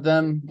have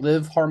them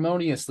live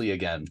harmoniously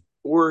again.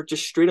 Or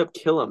just straight up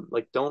kill him.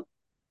 Like don't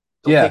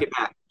take Yeah, it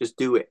back. Just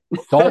do it.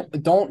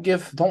 don't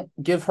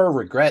give her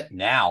regret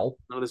now.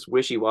 No, this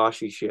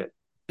wishy-washy shit.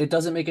 It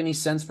doesn't make any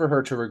sense for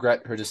her to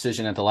regret her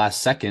decision at the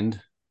last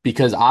second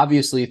because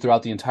obviously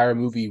throughout the entire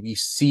movie we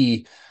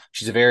see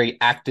she's a very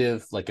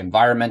active, like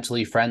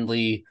environmentally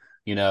friendly,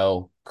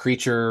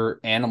 creature,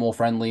 animal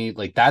friendly.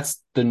 Like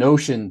that's the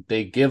notion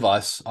they give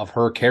us of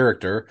her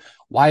character.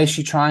 Why is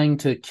she trying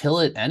to kill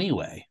it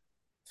anyway?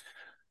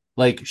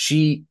 Like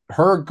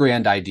her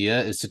grand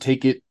idea is to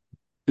take it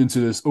into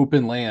this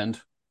open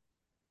land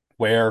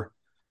where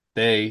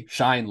they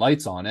shine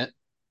lights on it,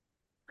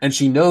 and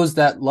she knows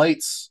that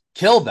lights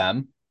kill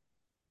them.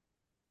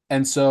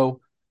 And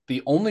so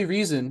the only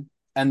reason,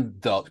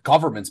 and the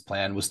government's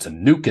plan was to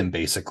nuke him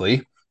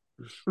basically.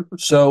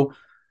 So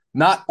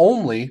not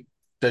only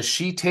does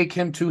she take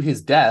him to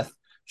his death,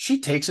 she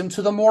takes him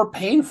to the more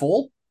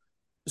painful,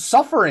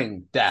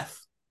 suffering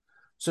death.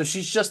 So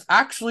she's just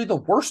actually the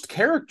worst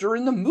character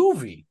in the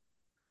movie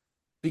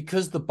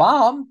because the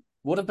bomb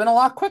would have been a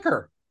lot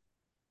quicker.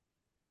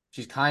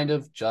 She's kind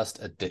of just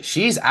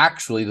she's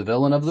actually the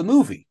villain of the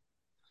movie.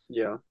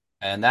 Yeah.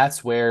 And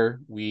that's where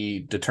we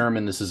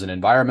determine this is an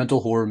environmental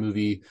horror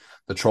movie.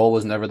 The troll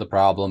was never the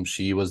problem.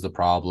 She was the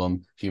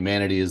problem.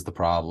 Humanity is the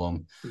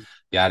problem.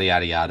 Yada,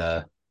 yada,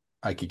 yada.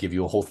 I could give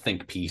you a whole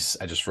think piece.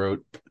 I just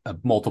wrote a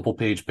multiple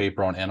page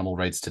paper on animal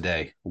rights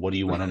today. What do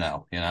you want to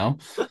know?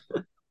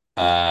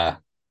 Uh,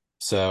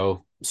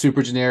 so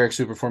super generic,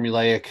 super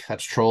formulaic.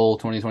 That's Troll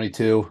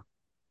 2022.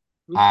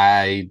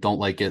 I don't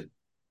like it.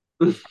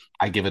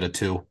 I give it a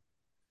 2.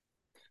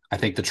 I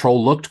think the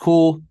troll looked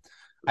cool.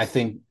 I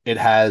think it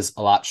has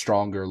a lot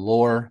stronger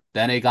lore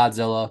than a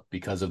Godzilla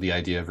because of the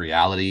idea of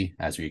reality,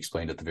 as we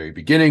explained at the very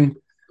beginning.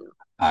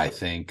 I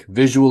think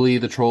visually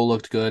the troll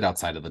looked good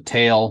outside of the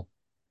tail,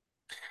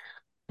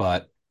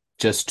 but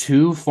just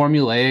too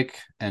formulaic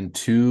and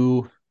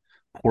too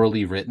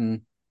poorly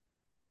written.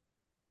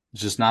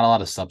 Just not a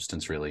lot of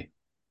substance, really.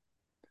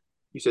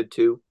 You said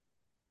 2.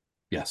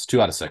 Yes,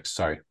 2 out of 6.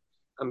 Sorry.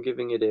 I'm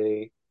giving it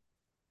a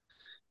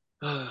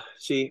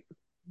see,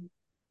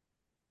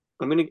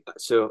 I'm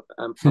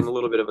a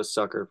little bit of a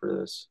sucker for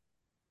this.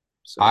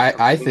 So I I'm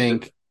I giving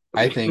think I'm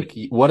I giving,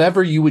 think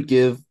whatever you would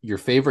give your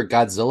favorite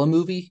Godzilla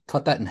movie,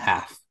 cut that in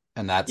half,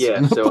 and that's yeah,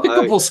 an so I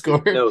applicable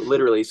score. no,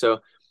 literally. So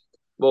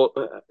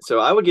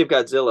I would give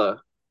Godzilla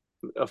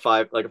a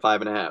 5, like a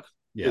 5.5, Yeah,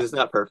 because it's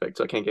not perfect,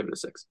 so I can't give it a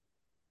 6.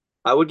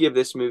 I would give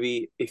this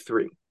movie a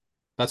 3.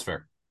 that's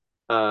fair.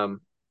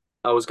 Um,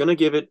 I was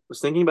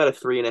thinking about a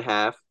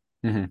 3.5,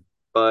 Hmm.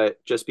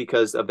 but just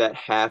because of that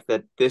half,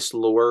 that this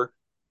lore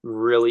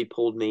really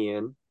pulled me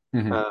in.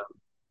 Hmm. Um,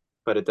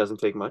 but it doesn't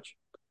take much.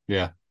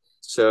 Yeah.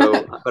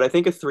 So, but I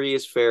think a 3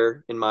 is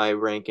fair in my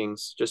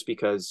rankings, just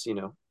because,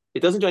 it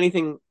doesn't do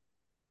anything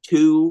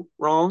too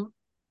wrong,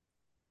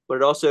 but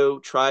it also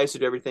tries to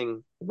do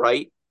everything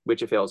right,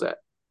 which it fails at.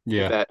 If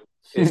Yeah. that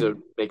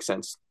makes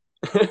sense.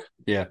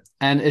 Yeah.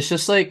 And it's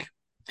just like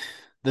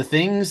the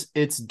things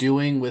it's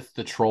doing with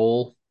the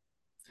troll,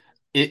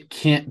 it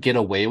can't get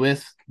away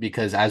with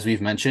because, as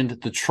we've mentioned,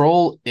 the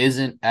troll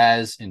isn't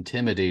as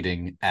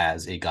intimidating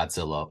as a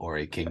Godzilla or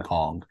a King Yeah.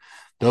 Kong.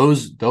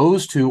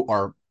 Those two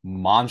are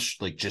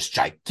monster, like just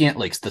gigantic,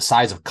 like the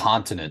size of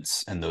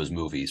continents in those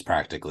movies,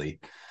 practically.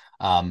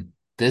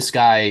 This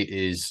guy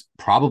is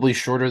probably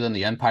shorter than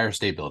the Empire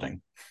State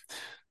Building.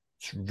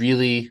 It's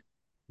really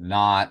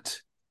not.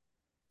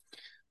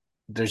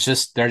 There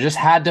just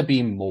had to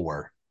be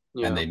more,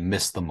 and Yeah. they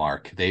missed the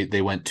mark.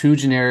 They went too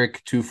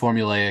generic, too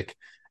formulaic,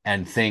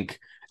 and think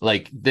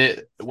like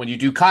when you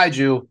do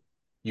kaiju,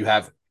 you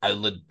have a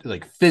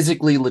like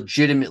physically,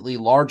 legitimately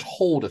large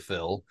hole to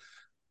fill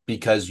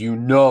because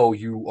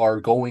you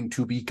are going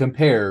to be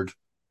compared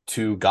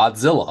to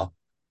Godzilla,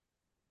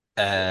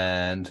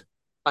 and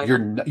I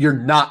know. you're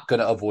not going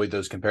to avoid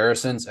those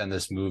comparisons, and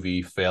this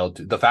movie failed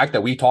the fact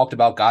that we talked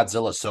about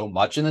Godzilla so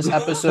much in this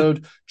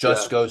episode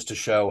just Yeah. goes to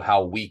show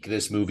how weak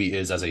this movie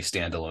is as a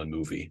standalone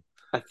movie.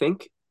 I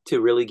think to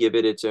really give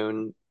it its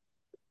own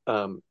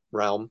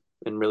realm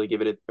and really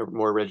give it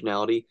more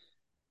originality,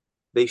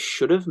 they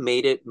should have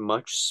made it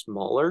much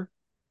smaller,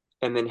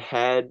 and then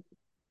had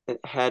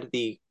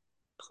the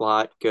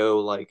plot go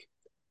like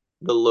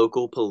the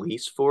local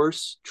police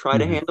force try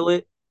to Mm-hmm. handle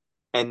it,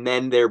 and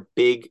then their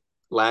big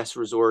last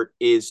resort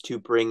is to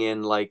bring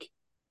in like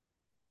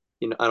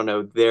I don't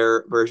know,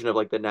 their version of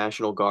like the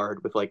National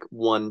Guard with like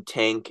one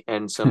tank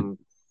and some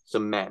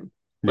men.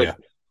 Yeah. Like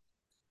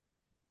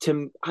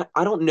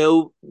I don't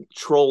know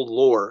troll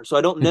lore, so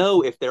I don't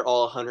know if they're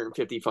all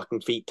 150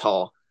 fucking feet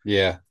tall.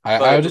 Yeah, I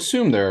But would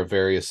assume there are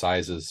various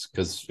sizes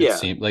because it yeah,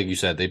 seemed like you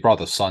said they brought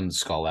the sun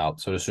skull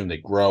out, so I assume they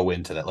grow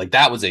into that. Like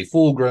that was a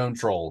full grown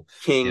troll,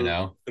 you king,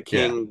 know? the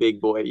Yeah, king, big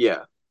boy,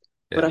 yeah.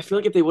 But yeah, I feel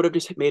like if they would have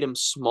just made him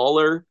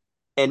smaller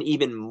and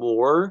even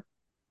more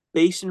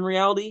based in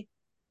reality,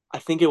 I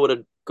think it would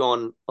have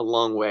gone a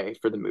long way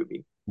for the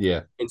movie.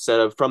 yeah, Instead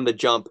of from the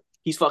jump,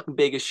 he's fucking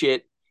big as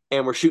shit,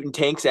 and we're shooting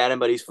tanks at him,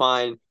 but he's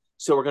fine.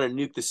 So we're gonna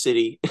nuke the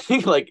city.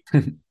 Like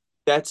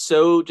that's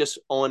so just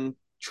on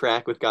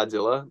track with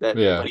Godzilla that,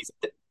 but yeah, he's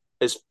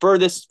as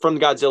furthest from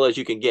Godzilla as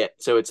you can get.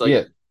 So it's like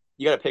yeah.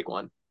 you got to pick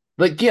one.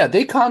 Like yeah,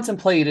 they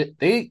contemplated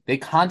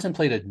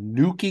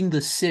nuking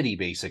the city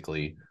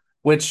basically,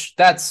 which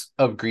that's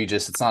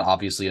egregious. It's not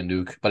obviously a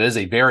nuke, but it is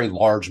a very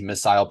large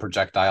missile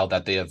projectile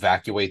that they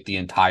evacuate the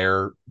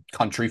entire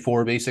country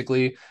for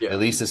basically, Yeah, at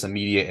least this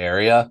immediate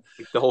area.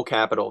 the whole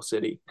capital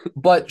city.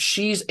 But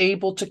she's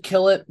able to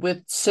kill it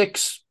with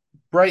six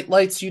bright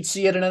lights you'd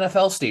see at an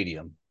NFL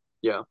stadium.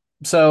 Yeah,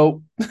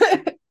 So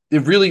it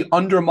really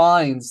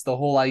undermines the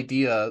whole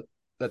idea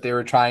that they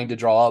were trying to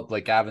draw up,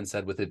 like Gavin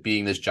said, with it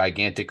being this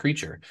gigantic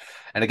creature.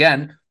 And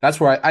again, that's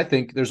where I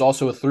think there's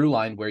also a through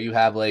line where you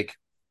have like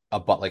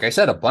I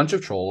said, a bunch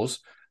of trolls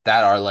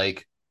that are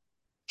like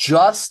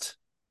just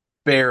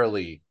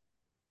barely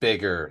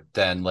bigger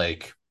than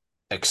like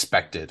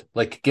expected.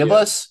 Like give yeah,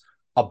 us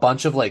a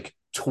bunch of like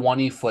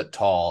 20-foot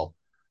tall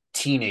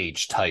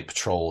teenage type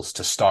trolls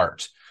to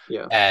start.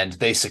 yeah. And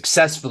they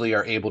successfully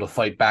are able to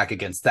fight back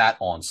against that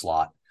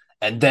onslaught.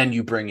 And then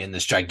you bring in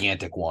this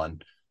gigantic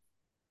one.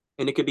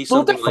 And it could be A little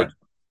something like different.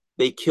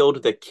 they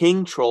killed the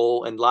king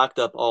troll and locked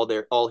up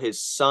all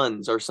his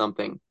sons or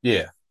something,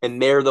 Yeah.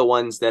 and they're the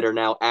ones that are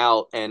now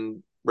out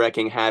and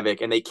wrecking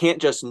havoc. And they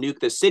can't just nuke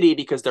the city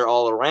because they're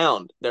all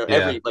around.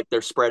 Yeah.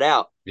 They're spread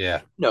out.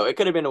 Yeah. No, it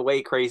could have been a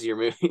way crazier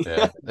movie.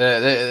 Yeah.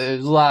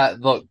 There's a lot.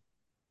 Look,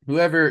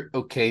 whoever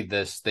okayed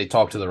this, they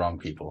talked to the wrong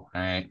people.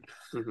 All right.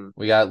 Mm-hmm.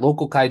 We got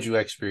local kaiju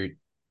expert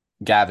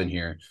Gavin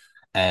here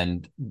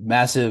and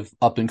massive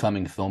up and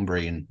coming film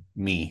brain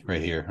me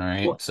right here. All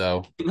right. Well,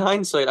 So in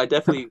hindsight, I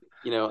definitely,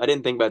 I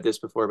didn't think about this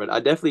before, but I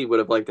definitely would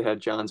have liked to have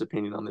John's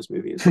opinion on this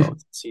movie as well.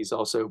 Since he's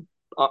also,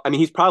 I mean,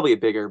 he's probably a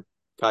bigger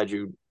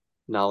kaiju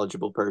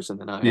knowledgeable person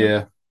than I am.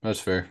 yeah, that's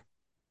fair.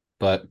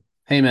 But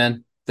hey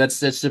man, that's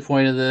the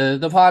point of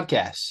the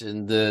podcast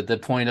and the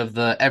point of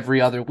the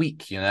every other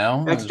week, you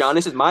Next, know? John,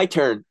 this is my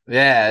turn.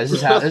 Yeah,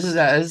 this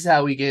is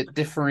how we get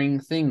differing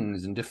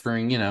things and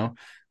differing,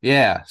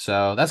 Yeah,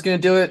 so that's gonna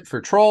do it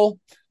for Troll.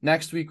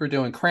 Next week we're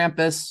doing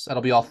Krampus.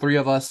 That'll be all three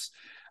of us.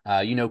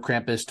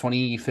 Krampus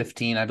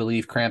 2015, I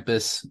believe.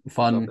 Krampus, Love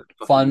fun, that fucking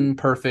movie. fun,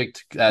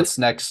 perfect. That's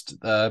next.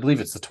 I believe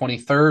it's the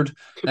 23rd,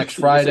 next Did you just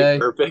say Friday.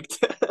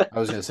 perfect? I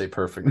was gonna say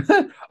perfect.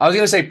 I was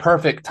gonna say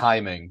perfect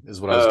timing is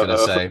what I was gonna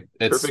uh, say.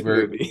 It's Perfect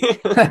we're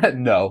movie.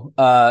 no.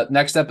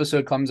 Next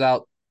episode comes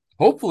out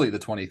hopefully the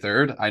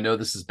 23rd. I know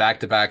this is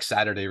back-to-back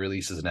Saturday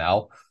releases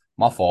now.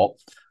 My fault.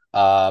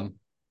 Um,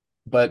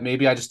 but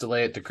maybe I just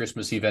delay it to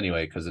Christmas Eve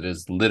anyway, because it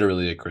is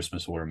literally a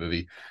Christmas horror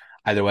movie.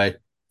 Either way.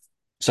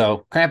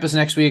 So Krampus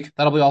next week.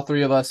 That'll be all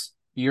three of us.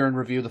 Year in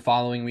review the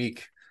following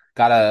week.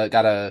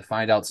 Gotta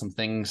find out some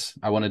things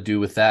I want to do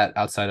with that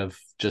outside of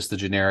just the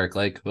generic,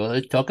 like, well,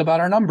 let's talk about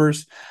our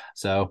numbers.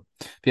 So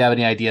if you have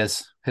any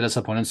ideas, hit us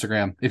up on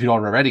Instagram. If you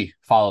don't already,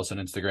 follow us on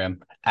Instagram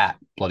at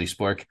Bloody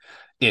Spork.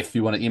 If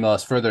you want to email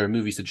us further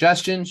movie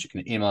suggestions, you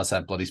can email us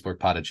at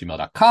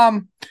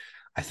bloodysporkpod@gmail.com.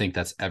 I think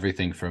that's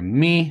everything from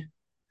me.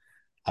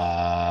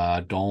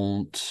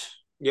 Don't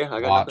Yeah,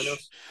 I got nothing watch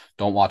else.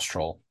 don't watch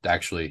Troll.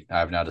 Actually,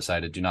 I've now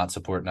decided do not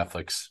support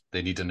Netflix.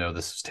 They need to know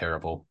this is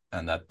terrible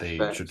and that they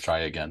should Thanks. try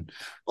again. So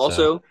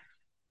Also,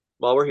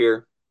 while we're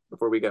here,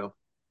 before we go,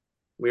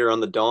 we are on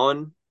the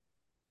dawn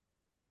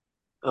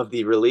of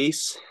the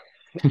release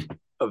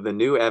of the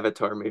new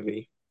Avatar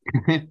movie.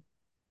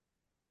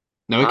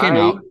 no, it came I,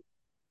 out.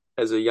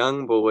 as a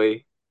young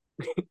boy,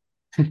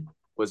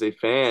 was a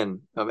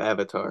fan of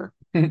Avatar.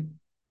 I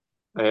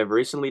have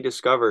recently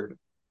discovered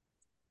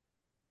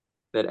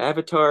that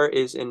Avatar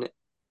is an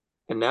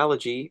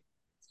analogy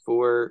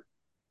for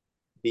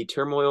the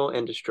turmoil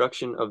and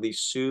destruction of the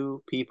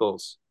Sioux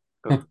peoples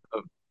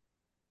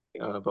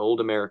of old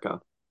America.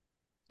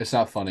 It's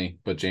not funny,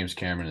 but James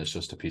Cameron is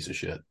just a piece of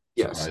shit.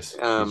 Yes.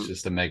 Surprise. He's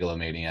just a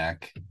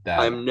megalomaniac that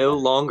I'm no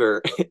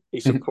longer a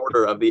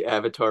supporter of the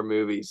Avatar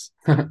movies.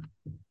 And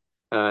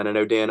I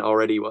know Dan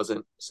already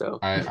wasn't. So,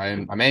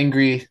 I'm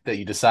angry that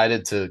you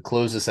decided to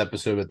close this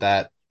episode with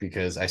that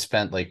because I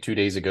spent like 2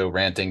 days ago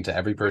ranting to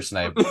every person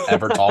I've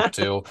ever talked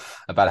to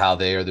about how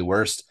they are the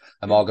worst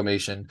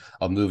amalgamation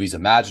of movies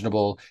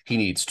imaginable. He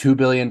needs $2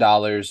 billion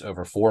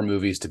over 4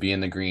 movies to be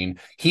in the green.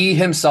 He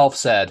himself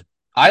said,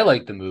 I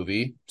like the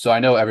movie, so I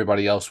know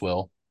everybody else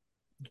will.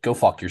 Go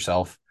fuck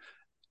yourself.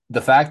 The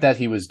fact that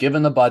he was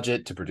given the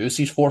budget to produce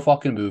these 4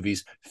 fucking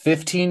movies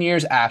 15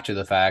 years after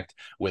the fact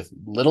with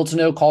little to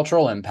no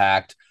cultural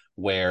impact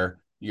where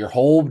your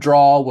whole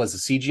draw was a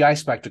CGI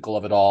spectacle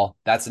of it all.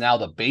 That's now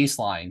the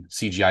baseline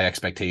CGI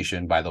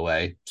expectation, by the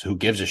way. So who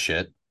gives a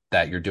shit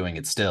that you're doing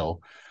it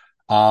still?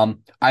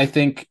 I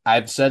think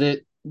I've said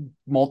it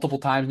multiple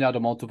times now to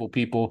multiple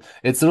people.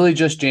 It's literally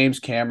just James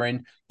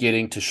Cameron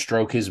getting to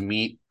stroke his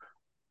meat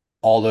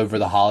all over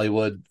the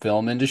Hollywood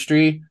film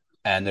industry,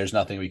 and there's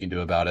nothing we can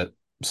do about it.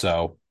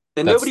 So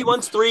And that's nobody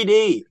wants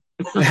 3D.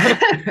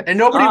 and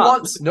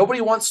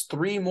nobody wants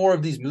three more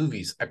of these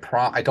movies.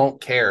 I don't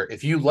care.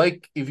 If you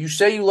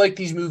say you like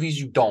these movies,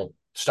 you don't.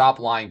 Stop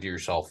lying to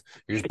yourself.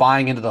 You're just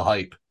buying into the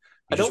hype.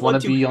 I You just don't want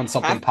to want to be on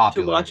something have to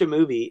popular. watch a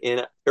movie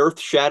in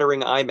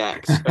earth-shattering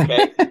IMAX.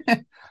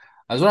 Okay.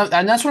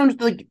 That's what I'm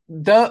like.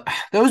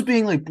 Those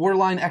being like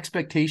borderline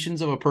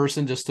expectations of a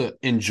person just to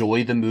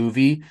enjoy the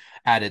movie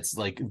at its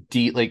like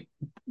like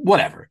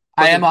whatever.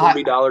 I am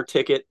Fucking a $40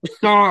 ticket.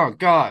 oh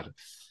god.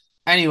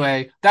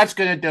 Anyway, that's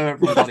gonna do it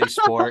from Buddy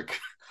Spork.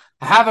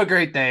 Have a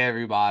great day,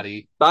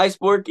 everybody. Bye,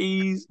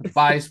 Sporkies.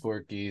 Bye,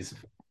 Sporkies.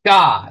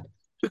 God.